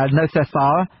ដែលនៅសេសស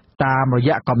ល់តាមរ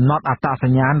យៈកំណត់អត្តស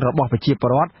ញ្ញាណរបស់ប្រជាពល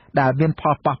រដ្ឋដែលមានផ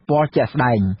លប៉ះពាល់ជាក់ស្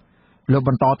ដែងលោកប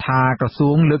ន្តថាក្រសួ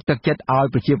ងលើកទឹកចិត្តឲ្យ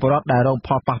ប្រជាពលរដ្ឋដែលរងផ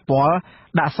លប៉ះពាល់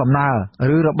ដាក់សំណើ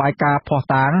ឬរបាយការណ៍ភស្តុ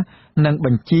តាងនិងប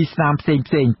ញ្ជីស្នាមផ្សេ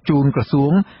ងជូនក្រសួ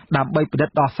ងដើម្បីពិនិ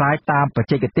ត្យដោះស្រាយតាមបច្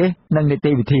ចេកទេសនិងនី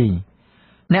តិវិធី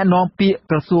អ្នកនាំពាក្យ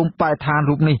ក្រសួងបរិស្ថាន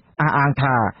រូបនេះអះអាង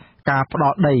ថាការផ្ដោ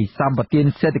តដីសម្បត្តិ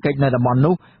សេដ្ឋកិច្ចនៅតំបន់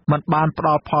នោះមិនបានផ្ដ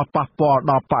ល់ផលប៉ះពាល់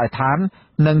ដល់បរិស្ថាន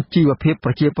និងជីវភាព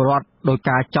ប្រជាពលរដ្ឋដោយ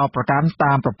ការចោទប្រកាន់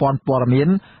តាមប្រព័ន្ធព័ត៌មាន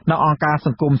និងអង្គការស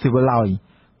ង្គមស៊ីវិលឡើយ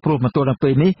ព្រោះមកទល់នឹងពេ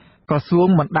លនេះក្រសួង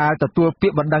មិនដែលទទួលពា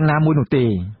ក្យបណ្ដឹងណាមួយនោះទេ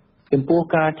ចំពោះ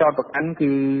ការចោទប្រកាន់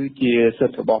គឺជាសិ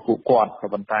ទ្ធិរបស់ពួកគាត់ក៏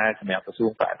ប៉ុន្តែសម្រាប់ក្រសួ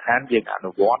ងបរិស្ថានយើងអ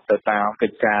នុវត្តទៅតាមកិ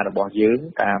ច្ចការរបស់យើង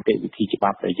តាមកិច្ចវិធីច្បា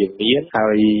ប់ដែលយើងមានហើ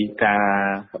យការ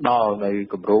ផ្ដល់នៅ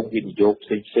គម្រោងវិនិយោគផ្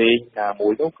សេងការមួ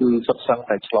យនោះគឺសុទ្ធសឹង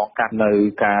តែឆ្លងកាត់នៅ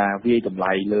ការវាយតម្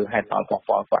លៃលើហេតុផលប៉ះ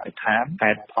ពាល់បរិស្ថាន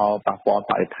ហេតុផលប៉ះពាល់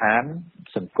បរិស្ថាន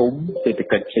សង្គមសេដ្ឋ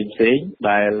កិច្ចផ្សេង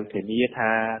ដែលធានា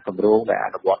ថាគម្រោងដែលអ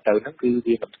នុវត្តទៅហ្នឹងគឺ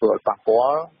វាមិនធ្វើឲ្យប៉ះពា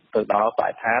ល់ទៅដល់ប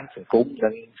រិស្ថានសង្គមនិ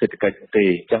ងសេដ្ឋកិច្ចទេ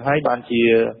អញ្ចឹងហើយបានជា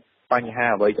បញ្ហា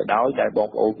អ្វីក៏ដោយដែលបង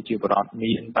ប្អូនប្រជាពលរដ្ឋ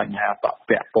មានបញ្ហាពាក់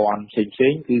ព័ន្ធផ្សេ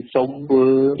ងគឺសូមធ្វើ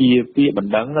ជាពាក្យប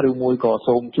ណ្ដឹងឬមួយក៏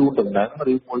សូមជូនដំណឹង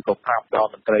ឬមួយក៏ប្រាប់ដ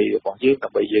ល់មន្ត្រីរបស់យើងដើ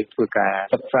ម្បីយើងធ្វើការ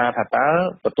សិក្សាថាតើ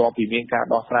បន្ទាប់ពីមានការ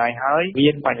ដោះស្រាយហើយមា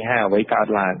នបញ្ហាអ្វីកើត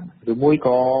ឡើងឬមួយ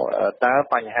ក៏តើ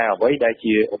បញ្ហាអ្វីដែល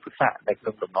ជាឧបសគ្គនៅក្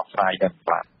នុងដំណោះស្រាយនេះ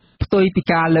បាទផ្ទុយពី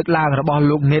ការលើកឡើងរបស់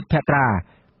លោកនេតភេត្រា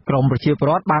ក្រមប្រជាពល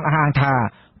រដ្ឋបានអះអាងថា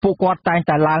ពួកគាត់តែង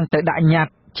តែឡើងទៅដាក់ញត្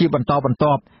តិជាបន្តបន្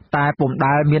ទាប់តែពុំ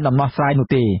ដែលមានដំណោះស្រាយនោះ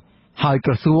ទេហើយ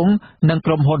ក្រសួងនិង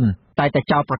ក្រុមហ៊ុនតែតែ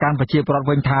ចោទប្រកាន់ប្រជាពលរដ្ឋ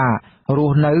វិញថារ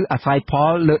ស់នៅអាស្រ័យផ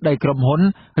លលើដីក្រុមហ៊ុន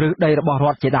ឬដីរបស់រ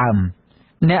ដ្ឋជាដើម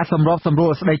អ្នកសម្របសម្រួ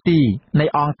លស្ដីទីនៃ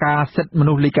អង្គការសិទ្ធិម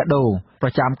នុស្សលីកាដូប្រ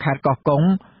ចាំខេត្តកោះកុង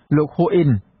លោកហ៊ូអ៊ីន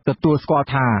ទទួលស្គាល់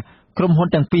ថាក្រុមហ៊ុន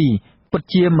ទាំងពីរពិត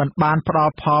ជាមិនបានផ្ដ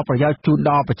ល់ផលប្រយោជន៍ជូន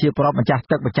ដល់ប្រជាពលរដ្ឋម្ចាស់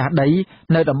ទឹកម្ចាស់ដី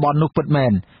នៅតំបន់នោះពិតមែ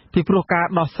នពីព្រោះការ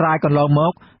ដោះស្រាយកន្លងម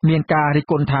កមានការរិះ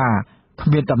គន់ថាគ្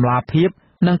មានតម្លាភាព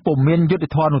និងពុំមានយុត្តិ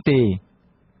ធម៌នោះទេ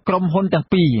ក្រុមហ៊ុនទាំង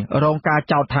ពីររងការ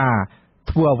ចោទថា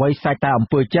ធ្វើអ្វីសាច់តែអំ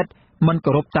ពើចិត្តមិន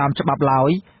គោរពតាមច្បាប់ឡើយ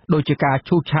ដូចជាការ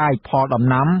ឈូសឆាយផលដំ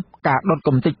ណាំការដុតក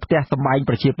ម្ទេចផ្ទះសម្បែង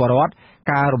ប្រជាពលរដ្ឋ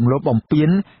ការរំលោភបំពាន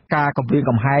ការគំរាម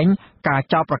កំហែងការ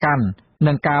ចោទប្រកាន់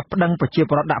និងការប្តឹងប្រជា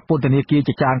ពលរដ្ឋដាក់ពន្ធនាគារ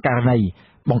ជាច្រើនករណី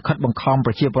បង្ខិតបង្ខំ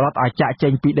ប្រជាពលរដ្ឋឲ្យចាកចេ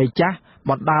ញពីដីចាស់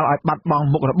បណ្ដាលឲ្យបាត់បង់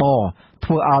មុខរបរធ្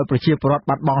វើឲ្យប្រជាពលរដ្ឋ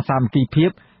បាត់បង់សាមគ្គីភាព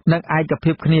និងឯក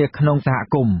ភាពគ្នាក្នុងសហ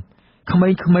គមន៍ក្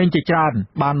មេងៗជាច្រើន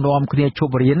បាននាំគ្នាឈ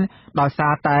ប់រៀនដោយសា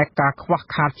រតែការខ្វះ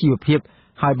ខាតជីវភាព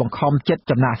ហើយបង្ខំចិត្ត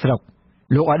ចំណាក់ស្រុក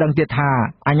លោកឲ្យដឹងទៀតថា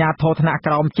អាជ្ញាធរថ្នាក់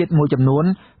ក្រោមជាតិមួយចំនួន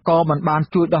ក៏មិនបាន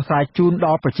ជួយដោះស្រាយជូនដ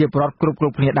ល់ប្រជាពលរដ្ឋគ្រ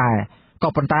ប់គ្នាដែរក៏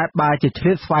ប៉ុន្តែបែរជាឆ្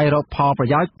លៀតស្វែងរកផលប្រ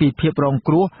យោជន៍ពីភាពរង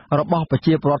គ្រោះរបស់ប្រ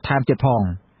ជាពលរដ្ឋថែមទៀតផង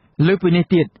លើពីនេះ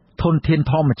ទៀតធនធាន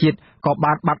ធម្មជាតិក៏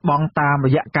បានបាត់បង់តាមរ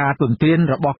យៈការទន្ទ្រាន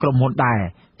របស់ក្រុមហ៊ុនដែរ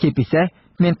ជាពិសេស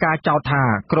មានការចោទថា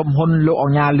ក្រុមហ៊ុនលោកអ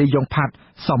ង្ញាលីយ៉ុងផាត់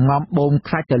សំងំបូម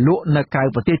ខ្សាច់ទៅលក់នៅក្រៅ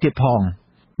ប្រទេសទៀតផង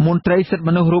មន្ត្រីសិទ្ធិម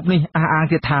នុស្សរូបនេះអះអាង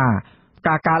ទៀតថា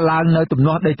ការកើនឡើងនៅទំ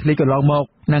នាស់ដីធ្លីកន្លងមក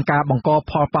និងការបង្ក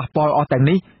ផលប៉ះពាល់អស់ទាំង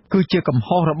នេះគឺជាកំ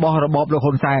ហុសរបស់របបលោក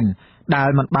ហ៊ុនសែនដែល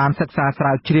មិនបានសិក្សាស្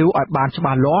រាវជ្រាវឲ្យបានច្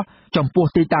បាស់លាស់ចំពោះ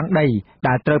ទីតាំងដី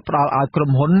ដែលត្រូវផ្ដល់ឲ្យក្រុ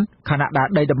មហ៊ុនខណៈដែល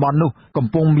ដីតំបន់នោះកំ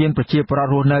ពុងមានប្រជាពលរដ្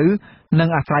ឋរស់នៅនិង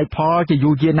អាស្រ័យផលជា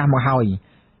យូរយារណាស់មកហើយ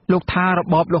លោកថារ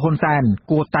បបលោកហ៊ុនសែន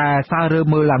គួរតែសាររើ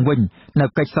មើលឡើងវិញនៅ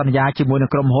កិច្ចសន្យាជាមួយនឹ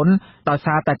ងក្រុមហ៊ុនដោយ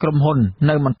សារតែក្រុមហ៊ុន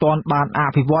នៅមិនទាន់បានអ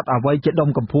ភិវឌ្ឍអ្វីជាដុំ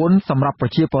កំភួនសម្រាប់ប្រ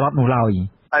ជាពលរដ្ឋនោះឡើយ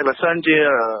ហើយបើសិនជា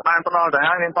បានផ្ដល់ទៅ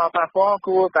ហើយមានផលប៉ះពាល់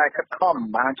គួរតែខិតខំ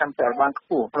បានចាំតែបានខ្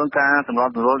ពស់ក្នុងការសម្រប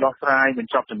សម្រួលដោះស្រាយប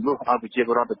ញ្ចប់ចំនួនឲ្យប្រជាព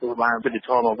លរដ្ឋទទួលបានយុត្តិធ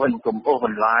ម៌មកវិញកុំអូសប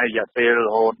ន្លាយរយៈពេលរ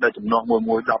ហូតដល់ចំនួន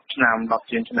មួយ10ឆ្នាំ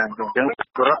10ជាងឆ្នាំអញ្ចឹង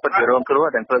រដ្ឋពិតជារងគ្រោះ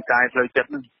ទាំងផ្លូវកាយផ្លូវចិត្ត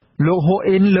ហ្នឹងលោកហ៊ូ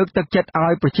អ៊ីនលើកទឹកចិត្ត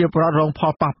ឲ្យប្រជាពលរដ្ឋរងផ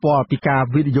លប៉ះពាល់ពីការ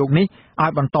វិនិយោគនេះឲ្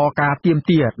យបន្តការទាម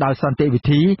ទារដោយសន្តិវិ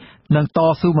ធីនិងត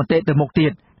ស៊ូមតិទៅមុខទៀ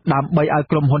តដើម្បីឲ្យ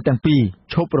ក្រុមហ៊ុនទាំងពីរ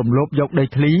ឈប់រំលោភយកដី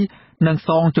ធ្លីនិងស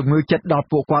ងជំងឺចិត្តដល់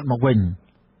ពួកគាត់មកវិញ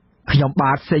ខ្ញុំ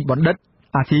បាទសេកបណ្ឌិត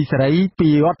អាស៊ីសេរីពី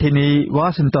រដ្ឋធានី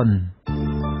Washington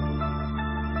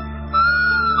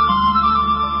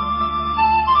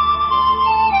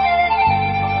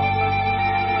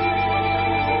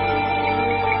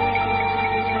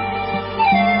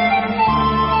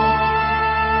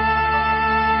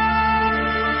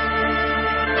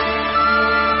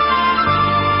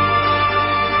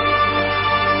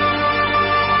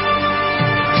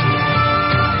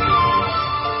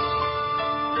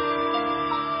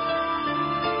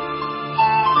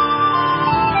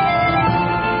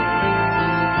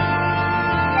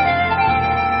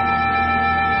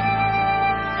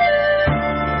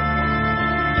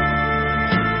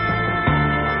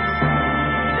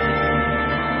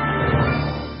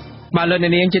បាទលោក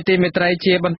នាងជាទីមេត្រី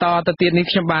ជាបន្តទៅទៀតនេះ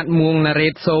ខ្ញុំបាទមួងណារ៉េ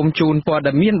តសូមជូនព័ត៌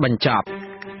មានបញ្ចប់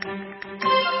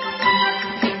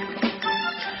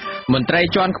មន្ត្រី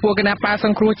ជាន់ខ្ពស់គណៈបកស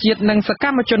ង្គ្រោះជាតិនិងសក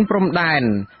ម្មជនព្រំដែន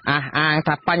អះអាង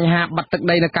ថាបញ្ហាបាត់ទឹក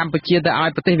ដីនៅកម្ពុជាទៅឲ្យ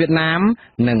ប្រទេសវៀតណាម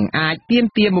នឹងអាចទាម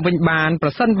ទារមកវិញបានប្រ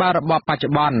សិនបើរបបបច្ចុ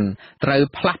ប្បន្នត្រូវ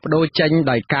ផ្លាស់ប្ដូរចេញ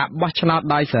ដោយការបោះឆ្នោត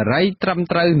ដោយសេរីត្រឹម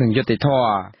ត្រូវនិងយុត្តិធ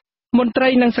ម៌មន្ត្រី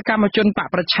និងសកម្មជនបក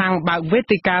ប្រឆាំងបើកវេ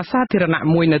ទិកាសាធារណៈ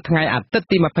មួយនៅថ្ងៃអាទិត្យ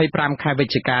ទី25ខែវិ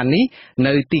ច្ឆិកានេះ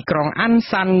នៅទីក្រុងអាន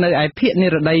សាន់នៅឯភាគនិ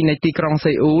រតីនៃទីក្រុង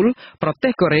សេអ៊ូលប្រទេ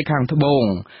សកូរ៉េខាងត្បូង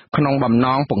ក្នុងបំណ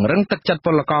ងពង្រឹងទឹកចិត្តព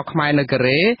លករខ្មែរនៅកូ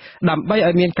រ៉េដើម្បី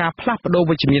ឲ្យមានការផ្លាស់ប្ដូរ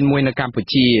វិជ្ជមានមួយនៅកម្ពុ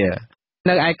ជា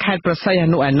នៅឯខេត្តប្រស័យហ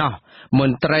នុឯណោះម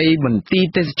ន្ត្រីមន្ទីរ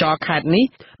ទេសចរខេត្តនេះ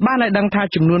បានឲ្យដឹងថា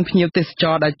ចំនួនភ្ញៀវទេសច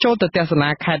រដែលចូលទៅទស្សនា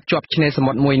ខេត្តជាប់ឆ្នេរស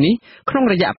មុទ្រមួយនេះក្នុង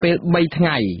រយៈពេល3ថ្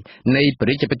ងៃនៃព្រះ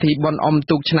រាជពិធីបុណ្យអុំ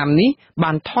ទូកឆ្នាំនេះ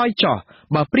បានថយចុះ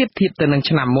បើប្រៀបធៀបទៅនឹង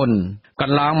ឆ្នាំមុនក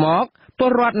ន្លងមកព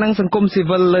លរដ្ឋនិងសង្គមស៊ី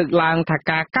វិលលើកឡើងថា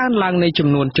ការកើនឡើងនៃចំ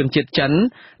នួនជនជាតិចិន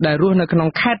ដែលរស់នៅក្នុង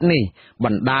ខេត្តនេះប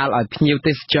ណ្ដាលឲ្យភ្ញៀវ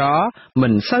ទេសចរមិ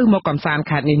នសូវមកកម្សាន្ត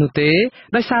ខេត្តនេះនោះទេ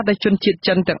ដោយសារតែជនជាតិ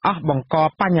ចិនទាំងអស់បង្ក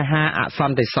បញ្ហាអស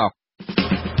ន្តិសុខ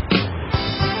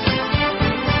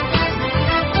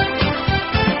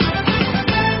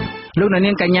លោក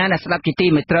នាងកញ្ញាអ្នកស្ដាប់ជាទី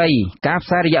មេត្រីការផ្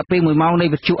សាយរយៈពេល1ម៉ោងនៃ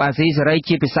វិទ្យុអាស៊ីសេរី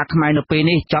ជាភាសាខ្មែរនៅពេល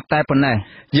នេះចប់តែប៉ុណ្ណេះ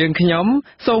យើងខ្ញុំ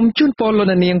សូមជូនពរលោក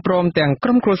នាងព្រមទាំងក្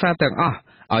រុមគ្រួសារទាំងអស់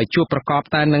ឲ្យជួបប្រកប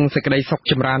តែនឹងសេចក្តីសុខ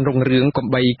ចម្រើនរុងរឿងកុំ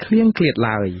បីឃ្លៀងឃ្លាត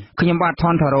ឡើយខ្ញុំបាទថ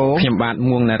នថារ៉ូខ្ញុំបាទ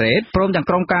មួងណារ៉េតព្រមទាំង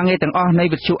ក្រុមការងារទាំងអស់នៃ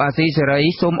វិទ្យុអាស៊ីសេរី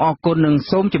សូមអរគុណនិង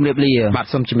សូមជម្រាបលាបាទ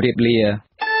សូមជម្រាបលា